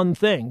number one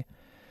thing.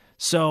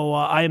 So,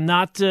 I'm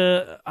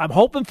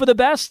hoping for the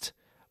best,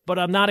 but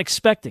I'm not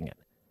expecting it.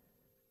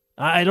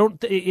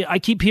 I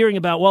keep hearing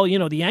about,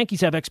 the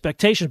Yankees have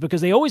expectations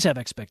because they always have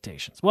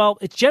expectations. Well,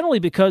 it's generally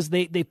because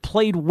they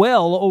played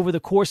well over the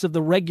course of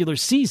the regular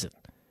season.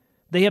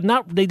 They did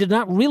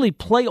not really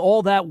play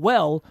all that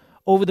well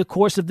over the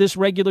course of this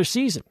regular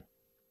season.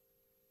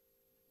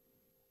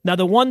 Now,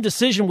 the one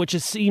decision which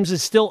it seems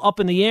is still up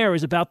in the air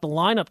is about the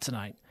lineup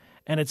tonight,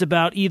 and it's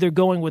about either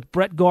going with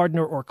Brett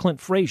Gardner or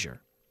Clint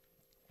Frazier.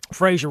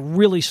 Frazier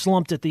really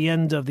slumped at the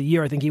end of the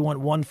year. I think he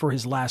went 1 for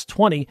his last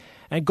 20,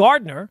 and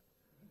Gardner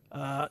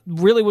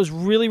really was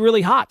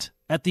really hot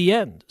at the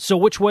end. So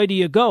which way do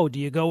you go? Do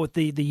you go with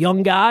the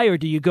young guy or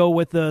do you go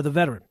with the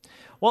veteran?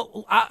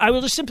 Well, I will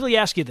just simply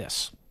ask you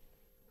this.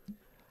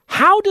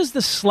 How does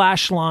the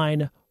slash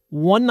line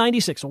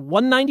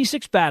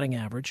 196 batting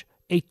average,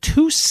 a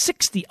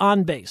 260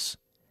 on base,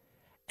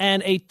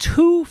 and a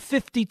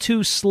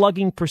 252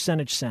 slugging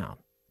percentage sound?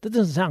 That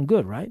doesn't sound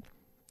good, right?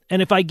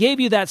 And if I gave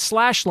you that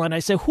slash line, I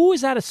say, who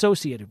is that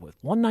associated with?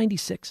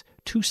 196,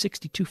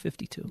 260,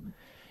 252.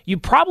 You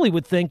probably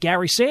would think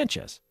Gary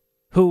Sanchez,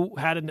 who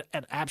had an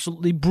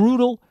absolutely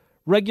brutal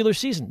regular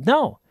season.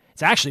 No,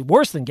 it's actually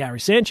worse than Gary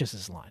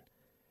Sanchez's line.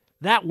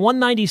 That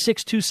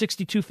 196,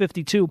 260,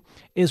 252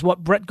 is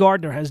what Brett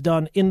Gardner has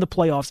done in the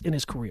playoffs in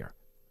his career.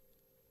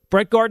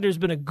 Brett Gardner's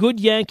been a good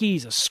Yankee.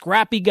 He's a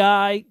scrappy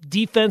guy,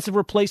 defensive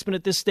replacement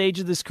at this stage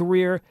of his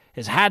career,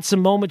 has had some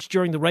moments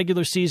during the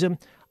regular season.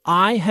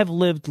 I have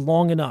lived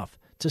long enough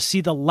to see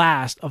the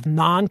last of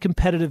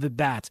non-competitive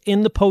at-bats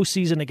in the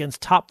postseason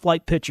against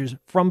top-flight pitchers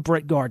from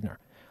Brett Gardner.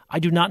 I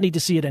do not need to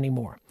see it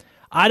anymore.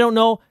 I don't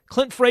know.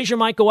 Clint Frazier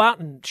might go out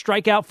and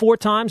strike out 4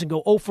 times and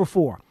go 0 for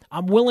 4.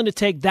 I'm willing to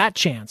take that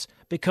chance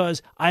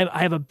because I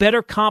have a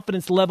better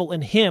confidence level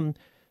in him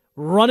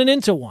running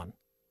into one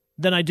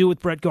than I do with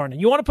Brett Gardner.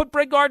 You want to put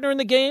Brett Gardner in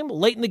the game,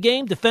 late in the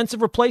game,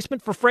 defensive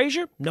replacement for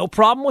Frazier? No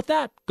problem with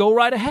that. Go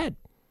right ahead.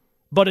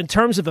 But in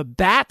terms of a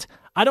bat,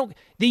 the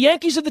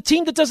Yankees are the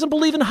team that doesn't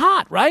believe in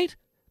hot, right?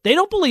 They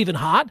don't believe in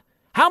hot.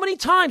 How many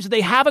times do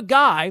they have a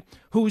guy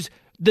who's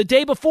the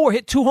day before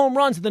hit 2 home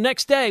runs and the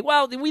next day?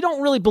 Well, we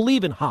don't really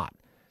believe in hot.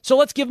 So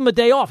let's give him a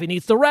day off. He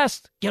needs to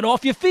rest. Get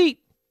off your feet.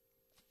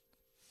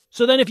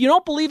 So then if you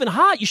don't believe in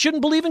hot, you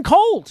shouldn't believe in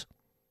cold.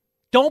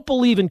 Don't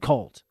believe in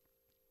cold.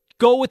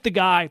 Go with the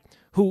guy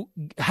who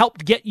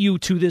helped get you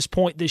to this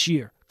point this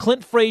year.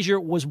 Clint Frazier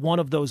was one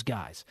of those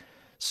guys.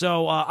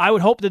 So I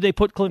would hope that they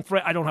put Clint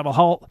Frazier. I don't have a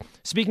whole.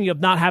 Speaking of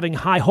not having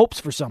high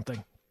hopes for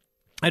something,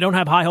 I don't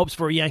have high hopes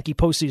for a Yankee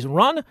postseason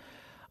run,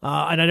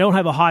 and I don't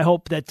have a high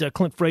hope that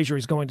Clint Frazier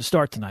is going to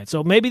start tonight.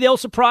 So maybe they'll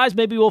surprise.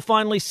 Maybe we'll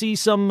finally see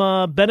some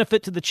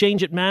benefit to the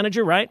change at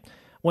manager, right?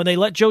 When they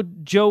let Joe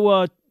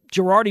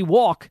Girardi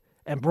walk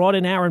and brought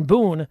in Aaron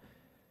Boone,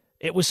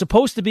 it was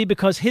supposed to be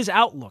because his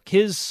outlook,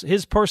 his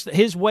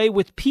way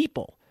with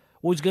people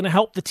was going to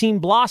help the team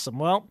blossom.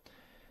 Well,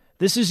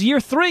 this is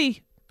year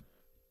 3.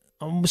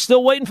 I'm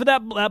still waiting for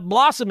that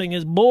blossoming.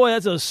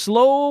 That's a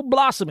slow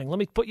blossoming. Let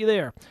me put you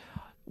there.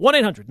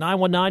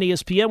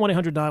 1-800-919-ESPN,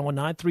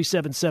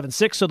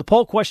 1-800-919-3776. So the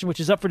poll question,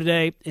 which is up for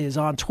today, is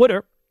on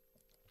Twitter,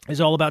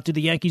 is all about, do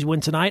the Yankees win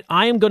tonight?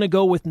 I am going to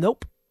go with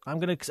nope. I'm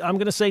going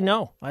to say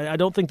no. I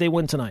don't think they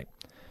win tonight.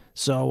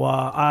 So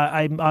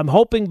I'm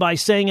hoping by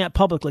saying that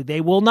publicly,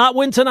 they will not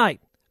win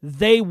tonight.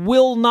 They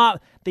will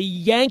not. The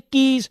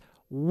Yankees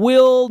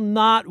will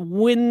not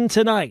win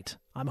tonight.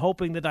 I'm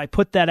hoping that I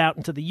put that out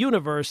into the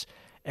universe,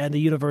 and the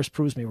universe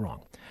proves me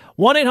wrong.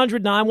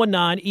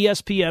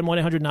 1-800-919-ESPN,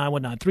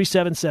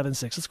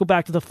 1-800-919-3776. Let's go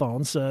back to the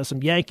phones.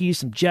 Some Yankees,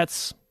 some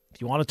Jets. If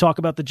you want to talk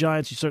about the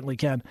Giants, you certainly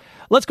can.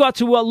 Let's go out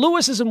to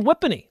Lewis is in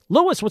Whippany.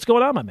 Lewis, what's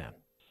going on, my man?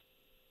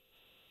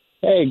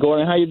 Hey,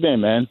 Gordon, how you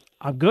been, man?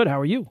 I'm good. How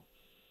are you?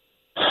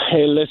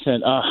 Hey,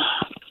 listen, I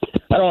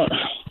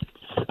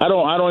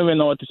don't even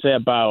know what to say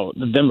about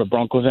the Denver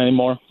Broncos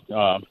anymore.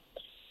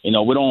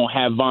 We don't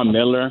have Von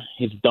Miller.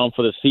 He's done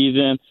for the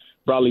season.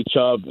 Bradley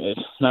Chubb is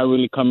not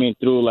really coming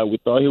through like we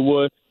thought he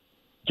would.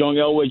 John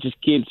Elway just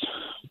keeps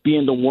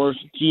being the worst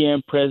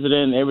GM,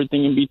 president,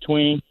 everything in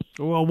between.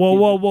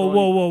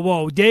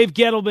 Whoa. Dave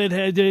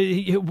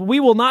Gettleman, we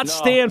will not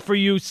stand for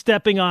you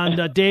stepping on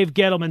Dave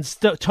Gettleman's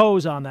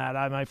toes on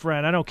that, my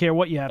friend. I don't care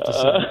what you have to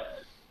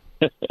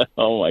say.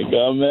 Oh, my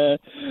God, man.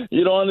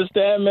 You don't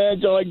understand, man.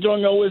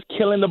 John always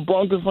killing the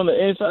Broncos from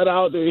the inside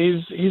out.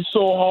 He's so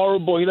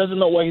horrible. He doesn't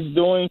know what he's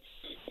doing.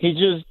 He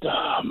just,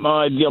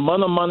 the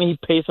amount of money he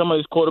pays some of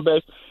his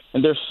quarterbacks,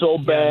 and they're so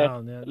bad.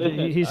 Yeah, no.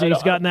 Listen,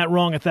 he's gotten that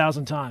wrong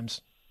 1,000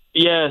 times.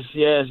 Yes.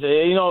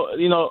 You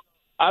know,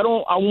 I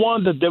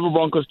want the Denver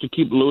Broncos to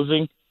keep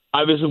losing.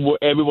 Obviously,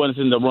 everyone's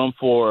in the room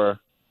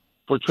for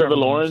Trevor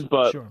Lawrence,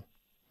 but sure.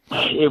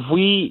 if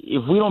we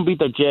don't beat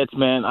the Jets,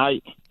 man, I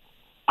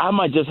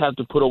might just have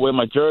to put away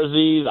my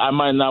jerseys. I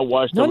might not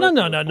watch. No.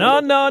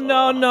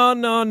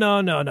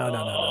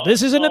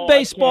 This isn't a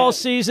baseball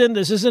season.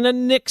 This isn't a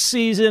Knicks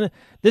season.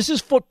 This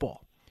is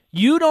football.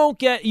 You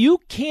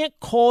can't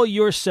call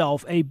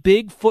yourself a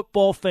big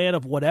football fan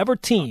of whatever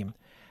team,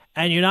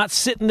 and you're not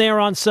sitting there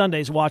on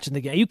Sundays watching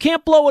the game. You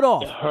can't blow it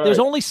off. There's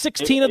only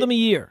 16 of them a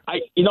year.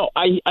 I get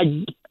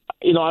on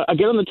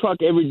the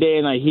truck every day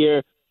and I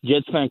hear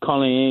Jets fan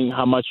calling in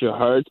how much it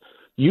hurts.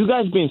 You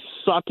guys been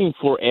sucking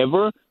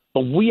forever,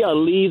 but we at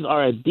least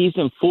are a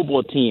decent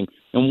football team.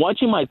 And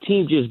watching my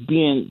team just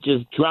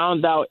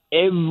drowned out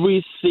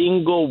every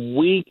single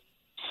week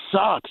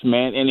sucks,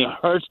 man, and it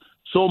hurts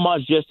so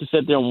much just to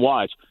sit there and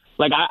watch.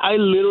 Like, I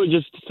literally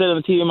just sit on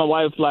the TV and my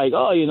wife's like,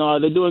 oh, are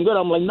they doing good?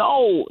 I'm like,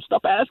 no,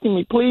 stop asking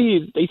me,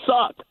 please. They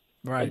suck.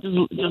 Right. I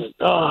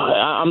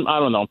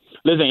don't know.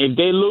 Listen, if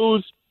they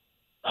lose,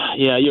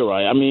 yeah, you're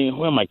right. I mean,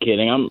 who am I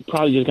kidding? I'm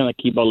probably just going to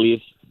keep at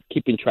least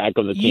keeping track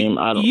of the team.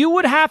 You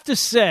would have to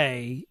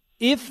say,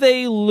 if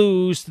they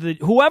lose,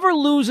 whoever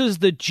loses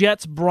the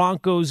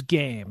Jets-Broncos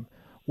game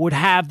would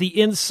have the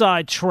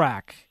inside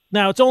track.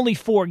 Now, it's only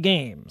 4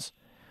 games.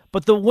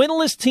 But the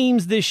winless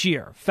teams this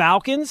year,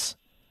 Falcons,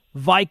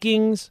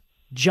 Vikings,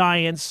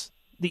 Giants,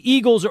 the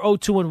Eagles are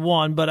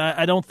 0-2-1, but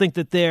I don't think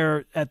that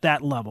they're at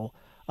that level.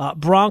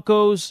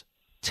 Broncos,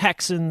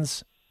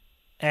 Texans,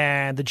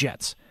 and the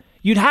Jets.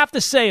 You'd have to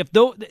say,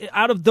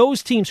 out of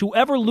those teams,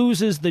 whoever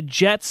loses the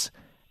Jets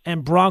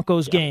and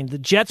Broncos game, the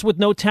Jets with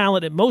no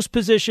talent at most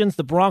positions,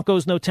 the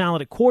Broncos no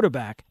talent at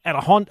quarterback, and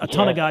a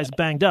ton of guys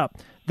banged up,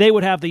 they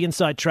would have the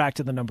inside track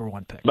to the number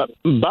 1 pick. But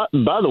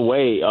by the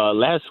way,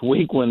 last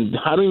week when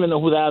I don't even know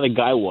who the other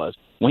guy was,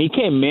 when he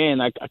came in,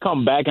 I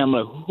come back and I'm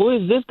like, who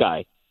is this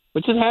guy?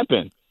 What just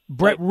happened?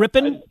 Brett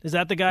Rippon? Is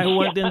that the guy who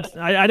went in?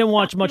 I didn't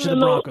watch much of the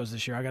Broncos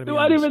this year. I got to be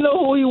honest. I didn't even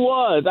know who he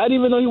was. I didn't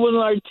even know he was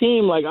on our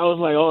team. Like, I was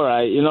like, all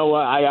right, you know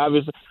what?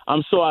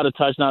 I'm so out of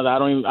touch now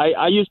that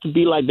I used to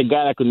be like the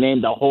guy that could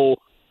name the whole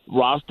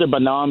roster,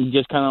 but now I'm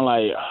just kind of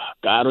like,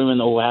 I don't even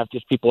know who half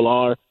these people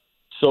are.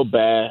 So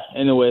bad.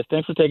 Anyways,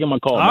 thanks for taking my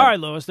call. All right,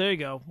 Lewis, there you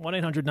go.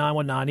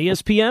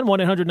 1-800-919-ESPN,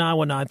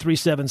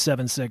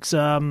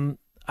 1-800-919-3776.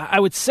 I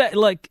would say,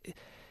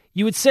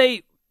 you would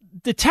say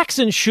the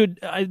Texans should,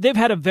 they've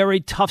had a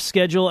very tough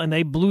schedule, and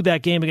they blew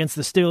that game against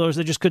the Steelers.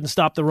 They just couldn't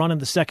stop the run in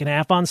the second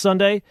half on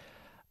Sunday.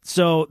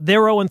 So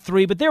they're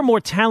 0-3, but they're more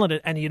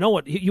talented. And you know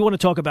what? You want to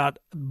talk about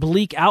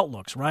bleak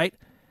outlooks, right?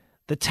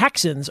 The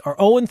Texans are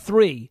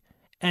 0-3.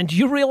 And do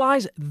you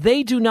realize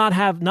they do not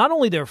have not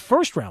only their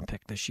first-round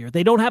pick this year,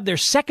 they don't have their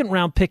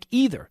second-round pick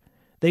either.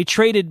 They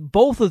traded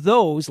both of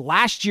those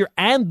last year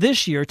and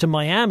this year to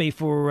Miami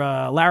for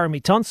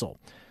Laramie Tunsil.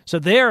 So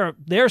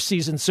their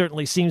season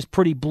certainly seems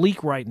pretty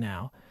bleak right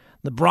now.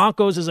 The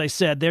Broncos, as I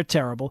said, they're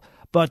terrible.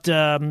 But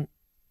the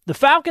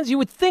Falcons, you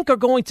would think, are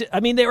going to –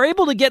 I mean, they're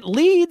able to get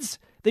leads.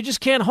 They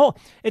just can't hold.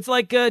 It's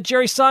like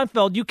Jerry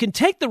Seinfeld. You can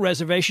take the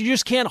reservation. You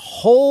just can't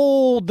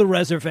hold the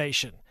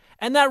reservation.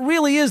 And that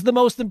really is the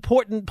most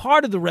important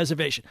part of the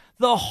reservation,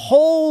 the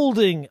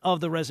holding of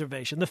the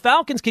reservation. The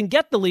Falcons can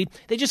get the lead.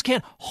 They just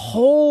can't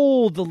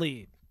hold the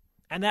lead.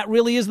 And that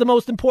really is the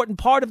most important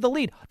part of the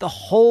lead, the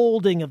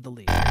holding of the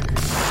lead.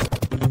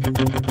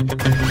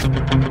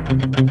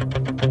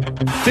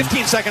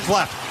 15 seconds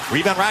left.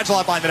 Rebound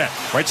Radulov behind the net.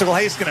 Right circle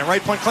Heiskanen.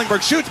 Right point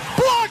Klingberg shoots.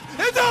 Blocked.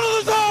 It's out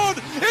of the zone.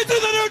 Into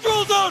the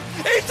neutral zone.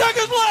 8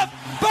 seconds left.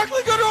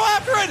 Buckley Goodrow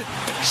after it.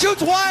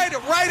 Shoots wide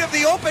right of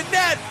the open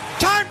net.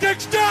 Time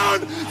ticks down.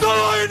 The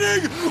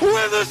Lightning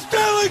with the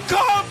Stanley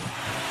Cup.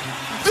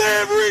 They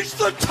have reached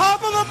the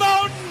top of the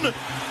mountain.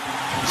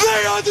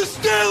 They are the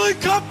Stanley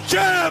Cup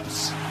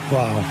champs.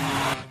 Wow.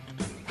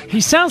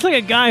 He sounds like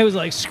a guy who's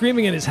like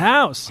screaming in his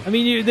house. I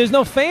mean, there's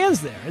no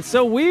fans there. It's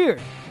so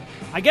weird.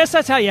 I guess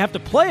that's how you have to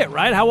play it,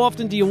 right? How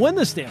often do you win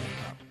the Stanley Cup?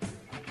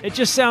 It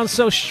just sounds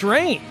so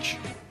strange.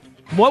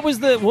 What's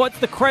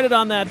the credit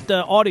on that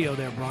audio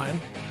there, Brian?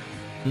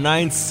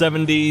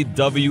 970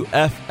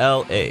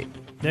 WFLA.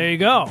 There you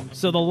go.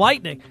 So the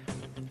Lightning.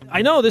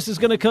 I know this is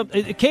going to come.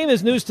 It came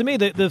as news to me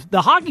that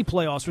the hockey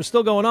playoffs were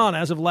still going on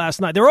as of last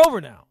night. They're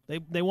over now.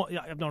 They won.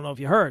 I don't know if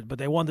you heard, but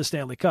they won the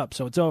Stanley Cup,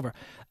 so it's over.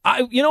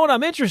 You know what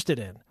I'm interested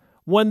in?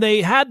 When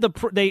they had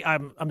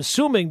I'm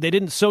assuming they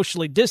didn't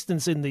socially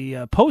distance in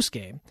the post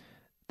game.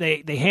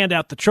 they hand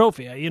out the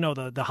trophy.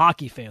 The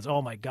hockey fans,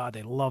 oh, my God,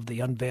 they love the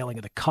unveiling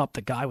of the cup,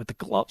 the guy with the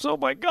gloves. Oh,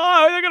 my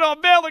God, they're going to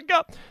unveil the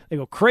cup. They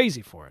go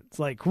crazy for it. It's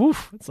like,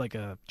 woof, it's like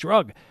a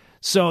drug.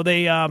 So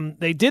they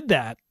did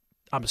that,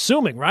 I'm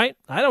assuming, right?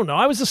 I don't know.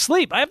 I was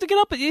asleep. I have to get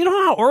up. You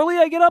know how early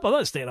I get up? I'm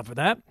not staying up for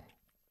that.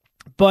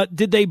 But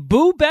did they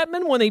boo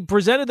Bettman when they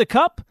presented the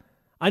cup?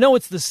 I know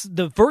it's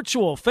the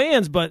virtual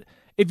fans, but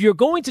if you're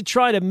going to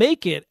try to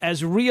make it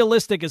as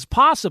realistic as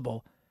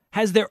possible,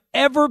 has there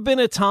ever been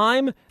a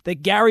time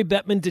that Gary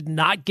Bettman did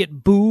not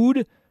get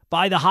booed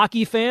by the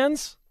hockey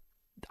fans?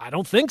 I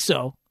don't think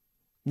so.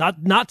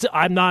 I'm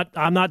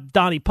not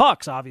Donnie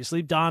Pucks,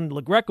 obviously. Don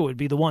LaGreca would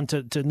be the one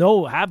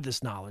to have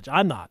this knowledge.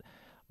 I'm not.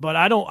 But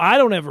I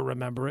don't ever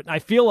remember it. I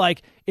feel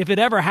like if it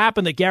ever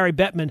happened that Gary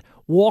Bettman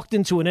walked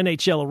into an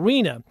NHL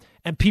arena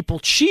and people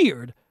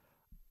cheered,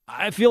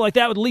 I feel like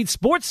that would lead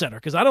SportsCenter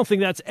because I don't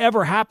think that's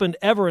ever happened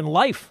ever in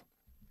life.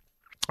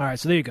 All right,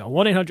 so there you go.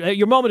 1-800,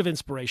 your moment of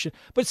inspiration.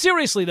 But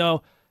seriously,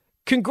 though,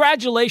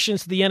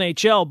 congratulations to the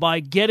NHL by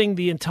getting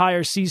the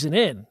entire season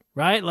in,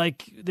 right?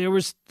 Like, there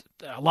was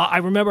a lot. I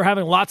remember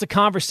having lots of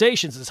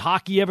conversations. Is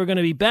hockey ever going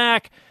to be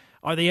back?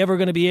 Are they ever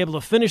going to be able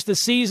to finish the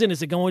season?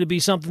 Is it going to be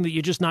something that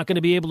you're just not going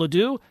to be able to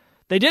do?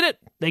 They did it.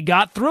 They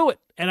got through it.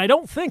 And I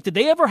don't think, did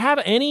they ever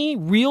have any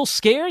real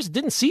scares? It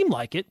didn't seem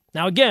like it.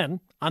 Now, again,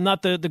 I'm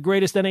not the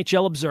greatest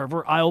NHL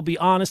observer. I will be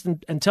honest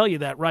and tell you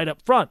that right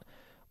up front.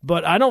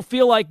 But I don't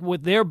feel like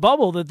with their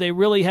bubble that they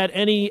really had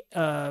any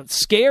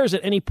scares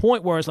at any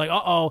point where it's like,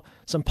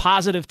 some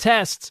positive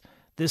tests.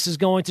 This is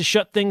going to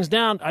shut things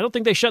down. I don't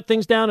think they shut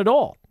things down at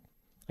all.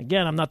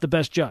 Again, I'm not the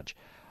best judge.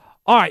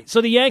 All right, so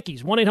the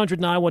Yankees,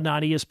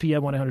 1-800-919-ESPN,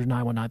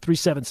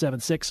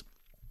 1-800-919-3776.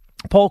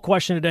 Poll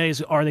question today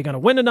is, are they going to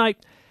win tonight?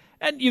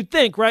 And you'd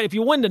think, right, if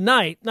you win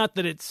tonight, not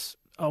that it's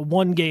a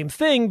one-game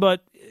thing,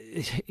 but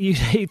you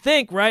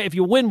think, right, if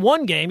you win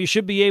one game, you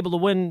should be able to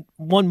win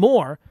one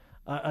more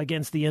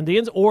against the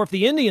Indians. Or if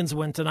the Indians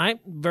win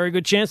tonight, very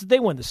good chance that they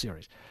win the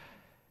series.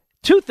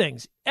 Two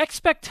things,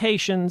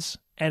 expectations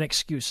and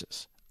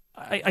excuses.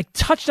 I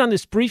touched on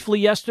this briefly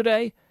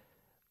yesterday,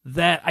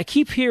 that I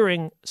keep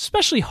hearing,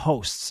 especially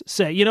hosts,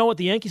 say, you know what,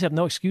 the Yankees have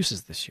no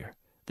excuses this year.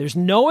 There's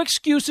no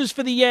excuses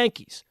for the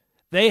Yankees.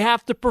 They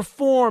have to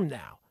perform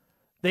now.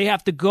 They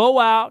have to go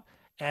out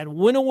and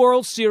win a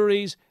World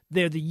Series.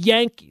 They're the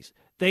Yankees.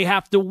 They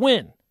have to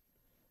win.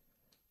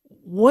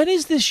 When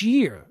is this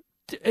year?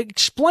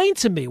 Explain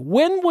to me,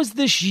 when was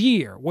this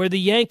year where the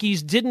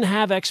Yankees didn't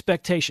have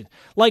expectations?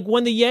 Like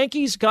when the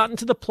Yankees got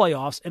into the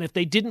playoffs, and if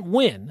they didn't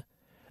win,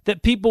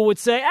 that people would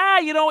say,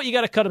 you know what, you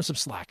got to cut them some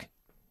slack.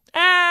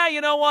 You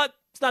know what?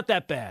 It's not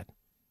that bad.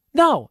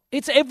 No,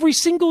 it's every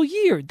single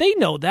year. They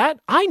know that.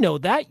 I know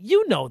that.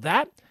 You know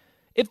that.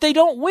 If they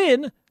don't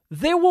win,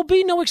 there will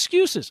be no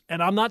excuses.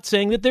 And I'm not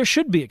saying that there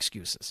should be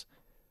excuses.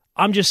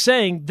 I'm just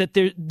saying that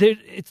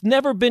it's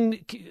never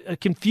been a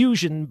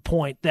confusion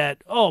point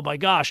that, oh my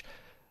gosh,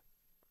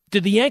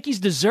 did the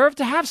Yankees deserve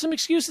to have some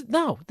excuses?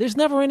 No, there's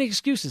never any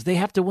excuses. They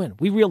have to win.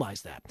 We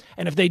realize that.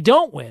 And if they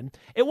don't win,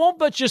 it won't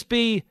but just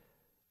be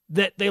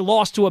that they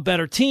lost to a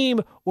better team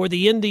or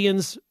the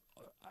Indians,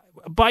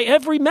 by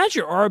every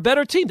measure, are a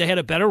better team. They had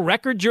a better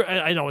record.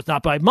 I know it's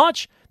not by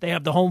much. They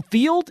have the home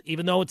field,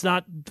 even though it's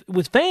not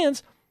with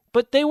fans,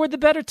 but they were the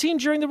better team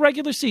during the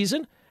regular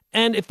season.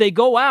 And if they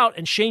go out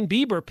and Shane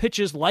Bieber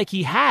pitches like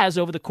he has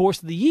over the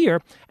course of the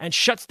year and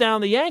shuts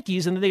down the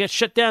Yankees and then they get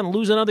shut down and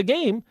lose another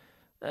game,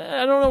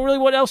 I don't know really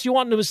what else you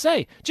want them to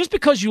say. Just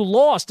because you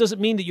lost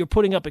doesn't mean that you're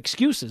putting up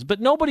excuses, but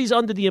nobody's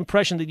under the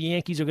impression that the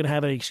Yankees are going to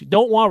have any excuses.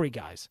 Don't worry,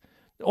 guys.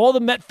 All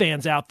the Met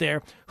fans out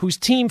there whose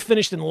team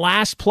finished in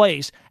last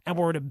place and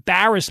were an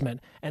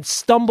embarrassment and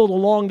stumbled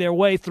along their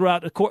way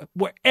throughout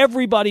where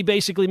everybody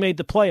basically made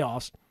the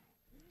playoffs,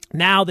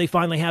 now they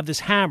finally have this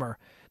hammer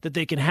that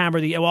they can hammer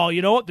well,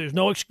 you know what? There's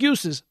no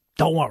excuses.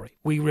 Don't worry.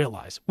 We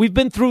realize. We've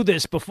been through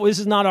this before. This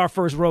is not our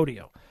first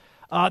rodeo.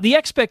 The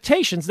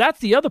expectations,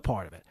 that's the other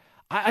part of it.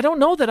 I don't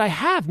know that I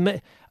have.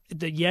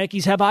 The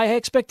Yankees have high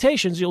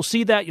expectations. You'll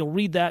see that. You'll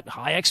read that.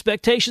 High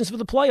expectations for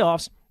the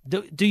playoffs.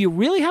 Do you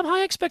really have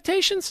high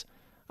expectations?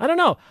 I don't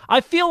know.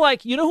 I feel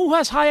like, you know who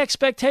has high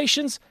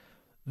expectations?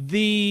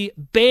 The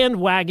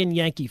bandwagon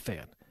Yankee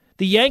fan.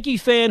 The Yankee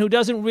fan who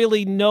doesn't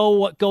really know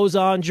what goes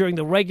on during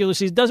the regular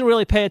season, doesn't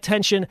really pay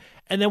attention,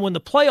 and then when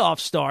the playoff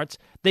starts,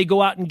 they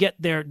go out and get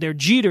their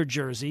Jeter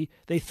jersey,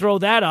 they throw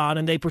that on,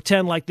 and they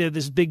pretend like they're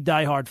this big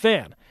diehard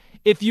fan.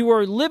 If you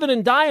were living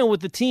and dying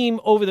with the team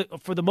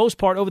for the most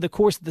part over the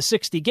course of the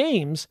 60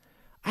 games,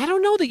 I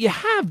don't know that you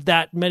have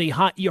that many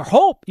you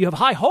have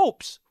high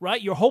hopes,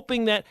 right? You're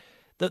hoping that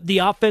the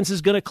offense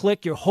is going to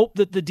click. You hope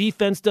that the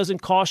defense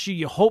doesn't cost you.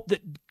 You hope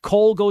that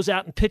Cole goes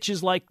out and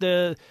pitches like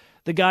the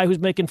guy who's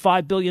making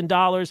 $5 billion.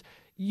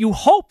 You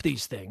hope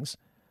these things,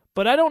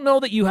 but I don't know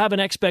that you have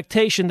an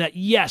expectation that,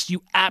 yes,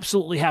 you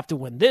absolutely have to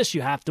win this,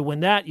 you have to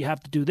win that, you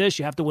have to do this,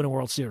 you have to win a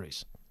World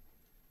Series.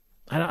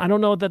 I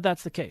don't know that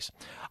that's the case.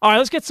 All right,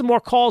 let's get some more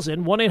calls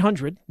in.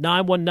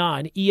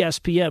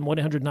 1-800-919-ESPN,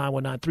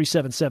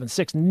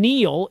 1-800-919-3776.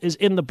 Neil is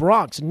in the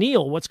Bronx.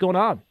 Neil, what's going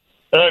on?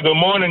 Good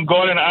morning,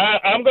 Gordon.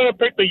 I'm going to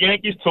pick the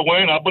Yankees to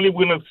win. I believe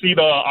we're going to see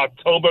the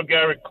October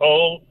Garrett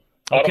Cole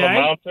out of the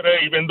mound today,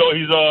 even though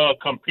he's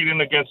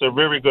competing against a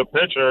very good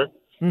pitcher.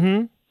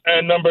 Mm-hmm.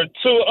 And number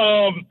two,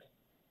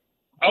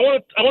 I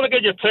want to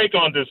get your take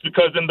on this,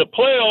 because in the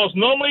playoffs,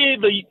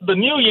 normally the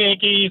new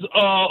Yankees,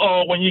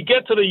 when you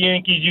get to the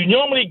Yankees, you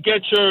normally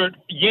get your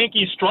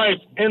Yankee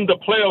stripes in the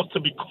playoffs to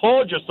be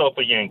called yourself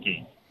a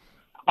Yankee.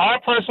 I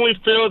personally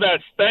feel that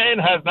Stanton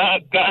has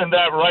not gotten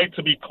that right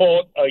to be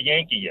called a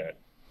Yankee yet.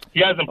 He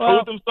hasn't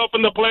proved himself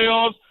in the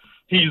playoffs.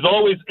 He's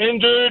always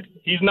injured.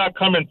 He's not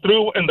coming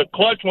through in the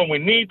clutch when we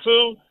need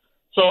to.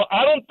 So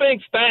I don't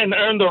think Stanton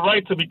earned the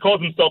right to be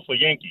called himself a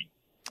Yankee.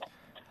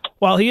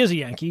 Well, he is a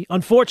Yankee,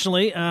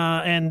 unfortunately.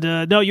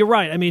 No, you're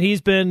right. I mean,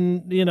 he's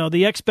been,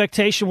 the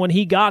expectation when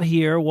he got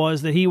here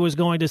was that he was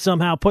going to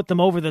somehow put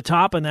them over the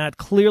top, and that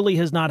clearly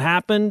has not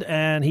happened.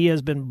 And he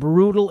has been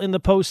brutal in the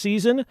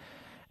postseason,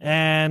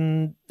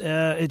 and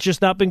it's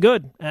just not been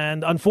good.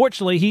 And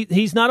unfortunately,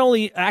 he's not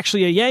only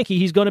actually a Yankee,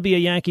 he's going to be a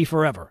Yankee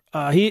forever.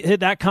 He hit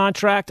that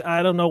contract.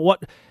 I don't know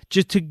what.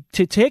 Just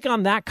to take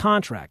on that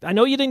contract. I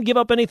know you didn't give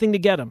up anything to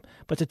get him,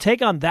 but to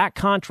take on that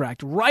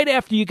contract right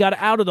after you got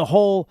out of the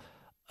whole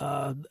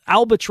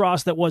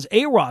albatross that was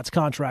A-Rod's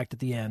contract at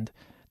the end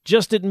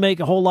just didn't make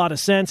a whole lot of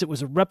sense. It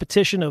was a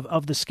repetition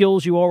of the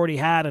skills you already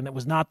had, and it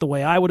was not the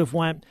way I would have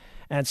went.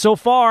 And so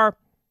far,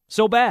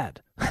 so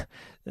bad.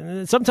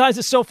 Sometimes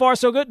it's so far,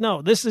 so good.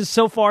 No, this is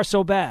so far,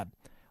 so bad.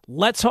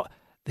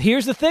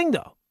 Here's the thing,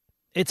 though.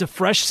 It's a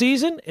fresh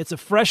season. It's a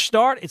fresh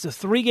start. It's a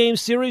 3-game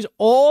series.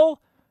 All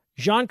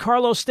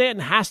Giancarlo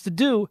Stanton has to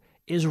do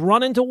is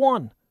run into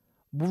one.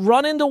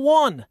 Run into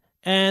one,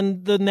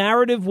 and the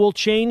narrative will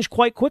change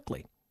quite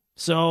quickly.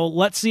 So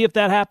let's see if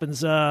that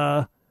happens.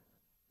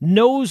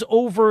 Nose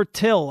over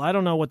till. I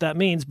don't know what that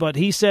means, but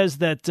he says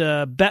that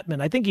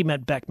Bettman, I think he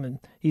meant Beckman.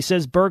 He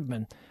says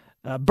Bergman.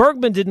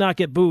 Bergman did not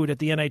get booed at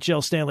the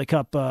NHL Stanley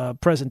Cup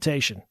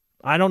presentation.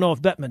 I don't know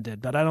if Bettman did,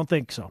 but I don't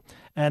think so.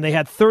 And they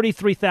had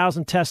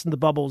 33,000 tests in the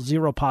bubble,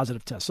 0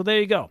 positive tests. So there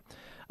you go.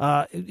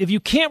 If you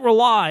can't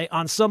rely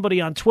on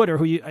somebody on Twitter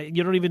who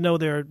you don't even know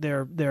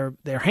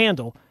their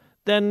handle,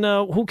 then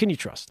who can you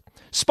trust?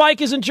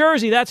 Spike is in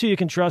Jersey. That's who you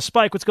can trust.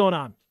 Spike, what's going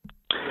on?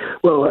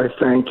 Well, I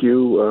thank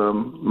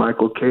you,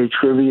 Michael K.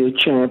 Trivia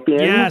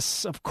champion.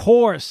 Yes, of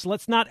course.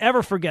 Let's not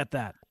ever forget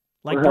that.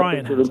 Like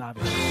Brian has,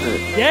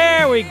 obviously.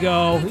 There we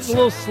go. He's a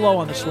little slow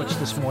on the switch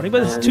this morning,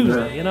 but it's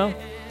Tuesday, And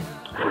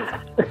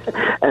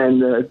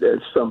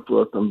Stump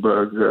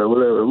Rothenberg,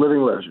 whatever,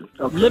 living legend.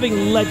 Okay.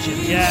 Living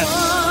legend, yes.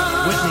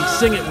 Whitney,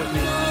 sing it,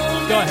 Whitney.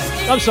 Go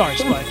ahead. I'm sorry,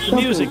 Spike. The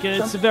music,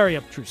 it's very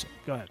obtrusive.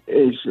 Go ahead.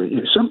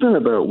 Something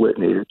about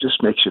Whitney that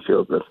just makes you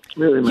feel good.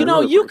 Really,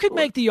 you could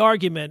make the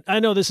argument, I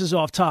know this is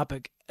off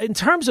topic, in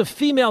terms of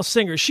female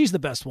singers, she's the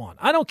best one.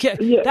 I don't care.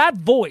 Yeah. That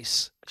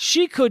voice,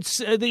 she could,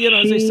 as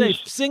they say,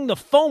 sing the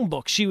phone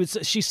book. She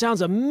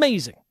sounds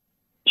amazing.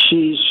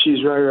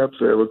 She's right up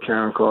there with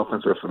Karen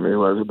Carpenter for me.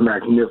 Was a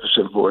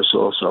magnificent voice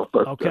also.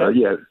 But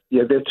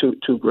they're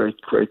two great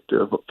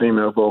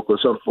female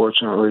vocalists.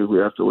 Unfortunately, we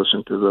have to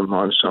listen to them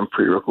on some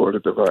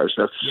pre-recorded device.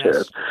 That's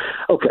sad.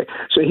 Okay,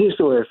 so here's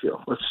the way I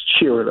feel. Let's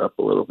cheer it up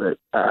a little bit.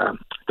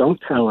 Don't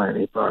tell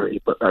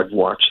anybody, but I've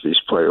watched these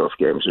playoff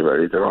games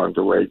already. They're on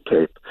delayed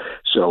tape,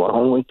 so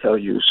I'll only tell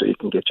you so you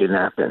can get your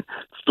nap in.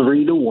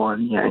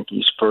 3-1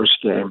 Yankees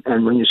first game.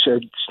 And when you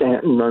said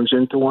Stanton runs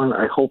into one,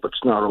 I hope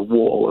it's not a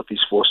wall if he's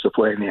forced to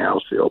play in the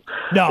outfield.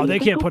 No, they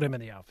can't put him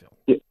in the outfield.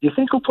 You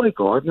think he'll play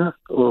Gardner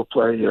or he'll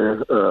play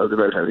the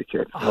red-headed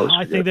kid?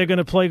 I think they're going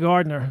to play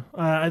Gardner.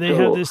 They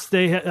have this.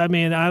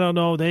 I don't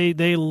know.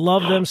 They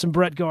love them some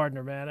Brett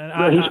Gardner, man, and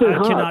I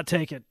cannot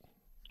take it.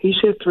 He's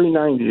hit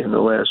 .390 in the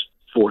last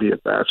 40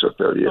 at bats or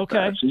 30 at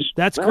bats.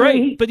 That's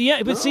great.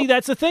 But see,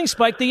 that's the thing,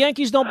 Spike. The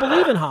Yankees don't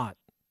believe in hot.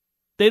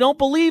 They don't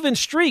believe in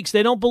streaks.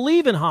 They don't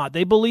believe in hot.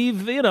 They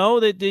believe,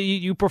 that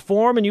you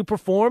perform,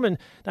 and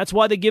that's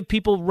why they give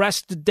people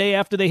rest the day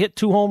after they hit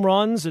 2 home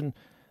runs, and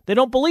they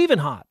don't believe in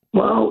hot.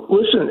 Well,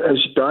 listen, as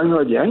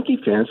diehard Yankee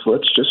fans,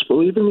 let's just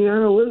believe in the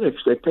analytics.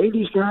 They pay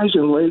these guys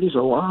and ladies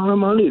a lot of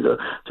money to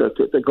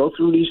go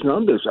through these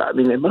numbers. I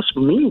mean, they must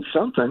mean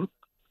something.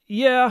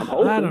 Yeah,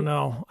 I don't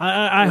know.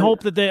 I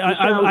hope that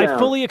I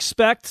fully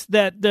expect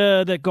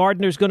that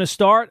Gardner's going to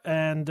start.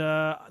 And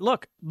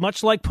look,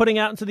 much like putting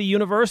out into the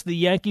universe, the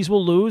Yankees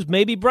will lose.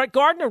 Maybe Brett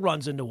Gardner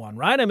runs into one,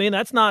 right? I mean,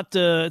 that's not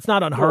it's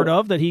not unheard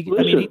of that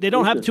they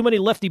don't have too many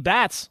lefty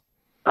bats.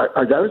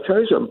 I got to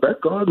tell you something.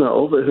 Brett Gardner,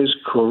 over his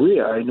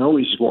career, I know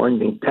he's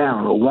winded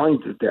down,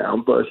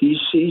 but he's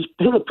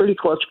been a pretty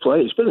clutch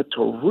player. He's been a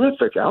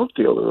terrific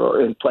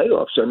outfielder in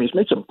playoffs. I mean, he's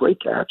made some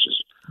great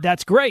catches.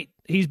 That's great.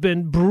 He's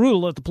been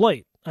brutal at the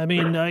plate. I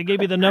mean, I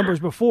gave you the numbers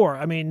before.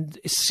 I mean,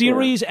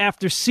 series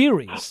after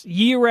series,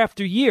 year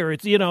after year.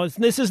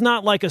 This is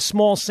not like a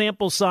small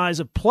sample size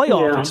of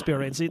playoff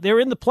experience. They're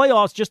in the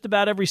playoffs just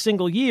about every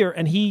single year,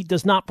 and he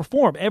does not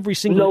perform every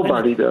single.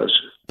 Nobody does.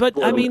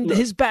 But I mean,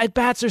 his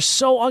bats are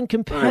so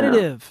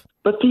uncompetitive.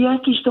 But the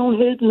Yankees don't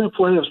hit in the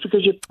playoffs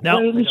because you're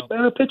playing these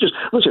better pitchers.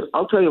 Listen,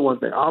 I'll tell you one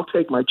thing. I'll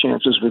take my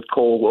chances with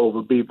Cole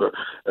over Bieber.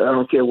 I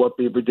don't care what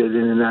Bieber did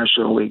in the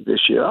National League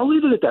this year. I'll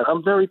leave it at that.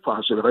 I'm very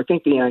positive. I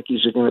think the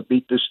Yankees are going to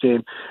beat this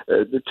team,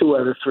 the 2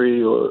 out of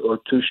 3 or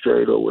 2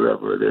 straight or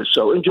whatever it is.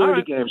 So enjoy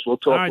the games. We'll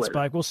talk later. All right,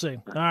 Spike. We'll see.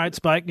 All right,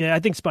 Spike. Yeah, I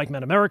think Spike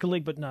meant American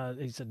League, but no,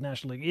 he said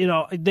National League. You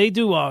know, they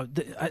do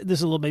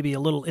this is maybe a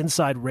little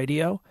inside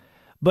radio,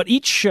 but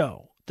each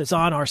show that's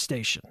on our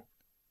station,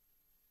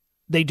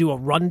 they do a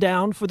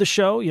rundown for the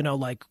show, you know,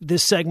 like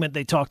this segment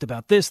they talked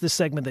about this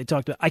segment they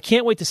talked about. I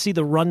can't wait to see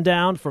the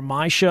rundown for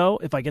my show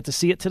if I get to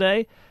see it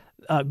today.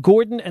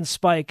 Gordon and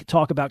Spike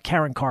talk about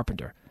Karen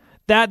Carpenter.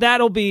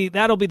 That'll be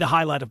the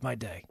highlight of my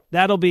day.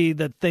 That'll be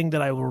the thing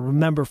that I will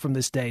remember from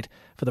this date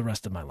for the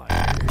rest of my life.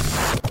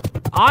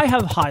 I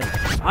have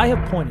highlighted, I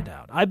have pointed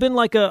out, I've been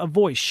like a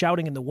voice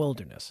shouting in the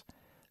wilderness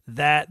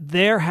that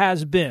there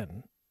has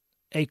been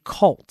a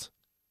cult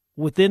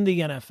within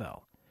the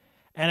NFL.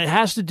 And it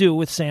has to do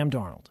with Sam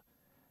Darnold.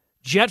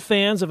 Jet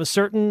fans of a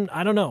certain,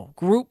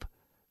 group,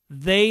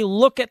 they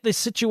look at the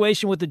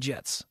situation with the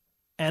Jets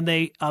and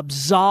they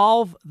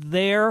absolve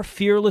their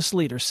fearless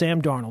leader, Sam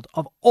Darnold,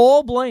 of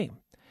all blame.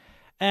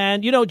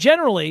 And,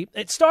 generally,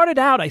 it started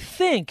out, I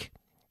think,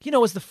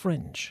 as the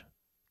fringe.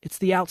 It's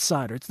the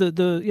outsider. It's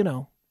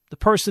the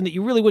person that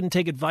you really wouldn't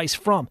take advice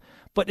from.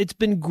 But it's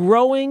been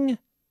growing.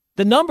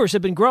 The numbers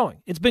have been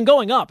growing. It's been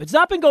going up. It's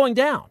not been going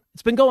down.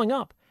 It's been going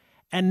up.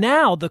 And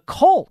now the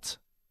cult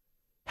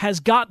has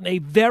gotten a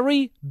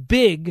very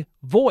big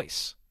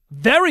voice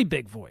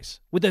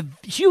with a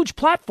huge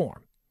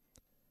platform.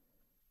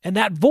 And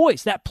that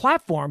voice, that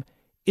platform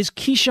is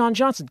Keyshawn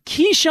Johnson.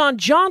 Keyshawn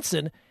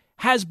Johnson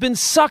has been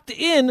sucked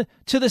in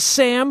to the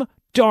Sam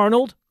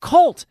Darnold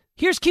cult.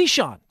 Here's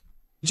Keyshawn.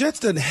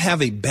 Jets doesn't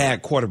have a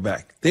bad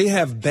quarterback. They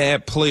have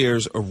bad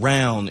players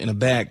around and a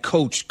bad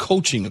coach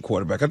coaching the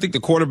quarterback. I think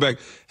the quarterback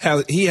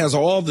has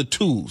all the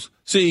tools.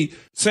 See,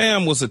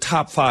 Sam was a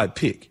top 5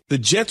 pick. The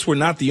Jets were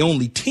not the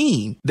only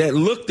team that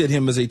looked at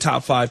him as a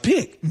top 5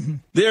 pick. Mm-hmm.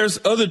 There's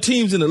other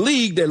teams in the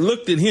league that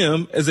looked at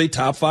him as a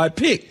top 5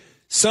 pick.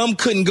 Some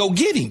couldn't go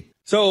get him.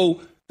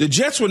 So the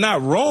Jets were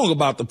not wrong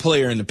about the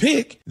player and the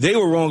pick. They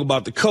were wrong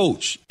about the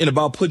coach and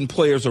about putting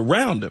players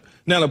around him.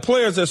 Now, the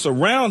players that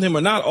surround him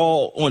are not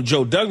all on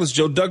Joe Douglas.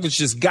 Joe Douglas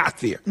just got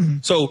there. Mm-hmm.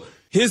 So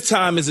his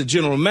time as a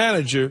general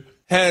manager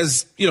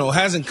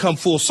hasn't come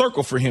full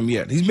circle for him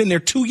yet. He's been there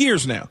 2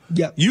 years now.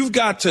 Yep. You've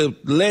got to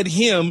let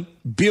him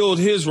build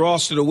his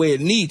roster the way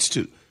it needs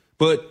to.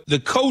 But the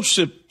coach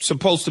is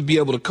supposed to be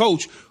able to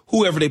coach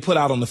whoever they put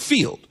out on the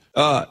field.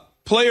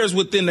 Players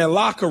within their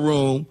locker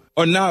room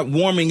are not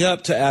warming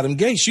up to Adam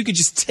Gase. You could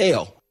just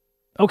tell.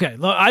 Okay,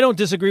 look, I don't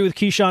disagree with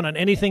Keyshawn on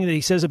anything that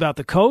he says about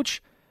the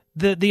coach.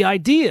 The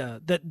idea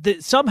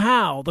that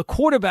somehow the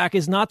quarterback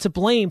is not to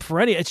blame for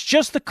any, it's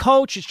just the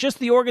coach, it's just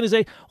the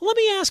organization. Well, let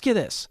me ask you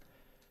this.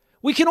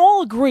 We can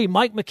all agree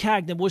Mike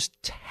McCagnon was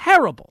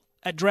terrible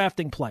at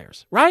drafting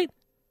players, right?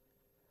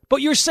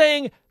 But you're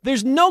saying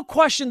there's no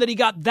question that he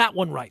got that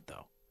one right,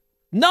 though.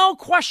 No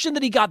question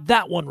that he got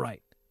that one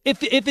right.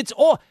 If it's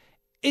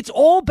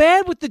all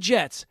bad with the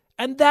Jets,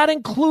 and that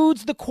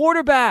includes the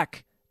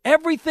quarterback.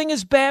 Everything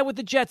is bad with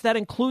the Jets. That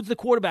includes the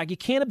quarterback. You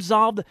can't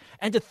absolve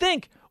and to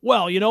think,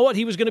 well, you know what?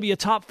 He was going to be a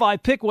top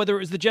 5 pick, whether it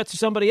was the Jets or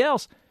somebody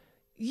else.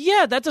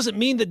 Yeah, that doesn't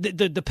mean that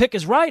the pick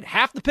is right.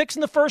 Half the picks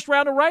in the first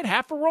round are right,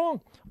 half are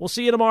wrong. We'll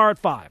see you tomorrow at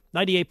 5.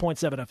 98.7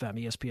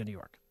 FM, ESPN New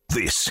York.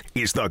 This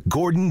is the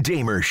Gordon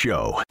Damer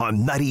Show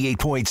on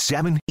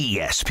 98.7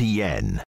 ESPN.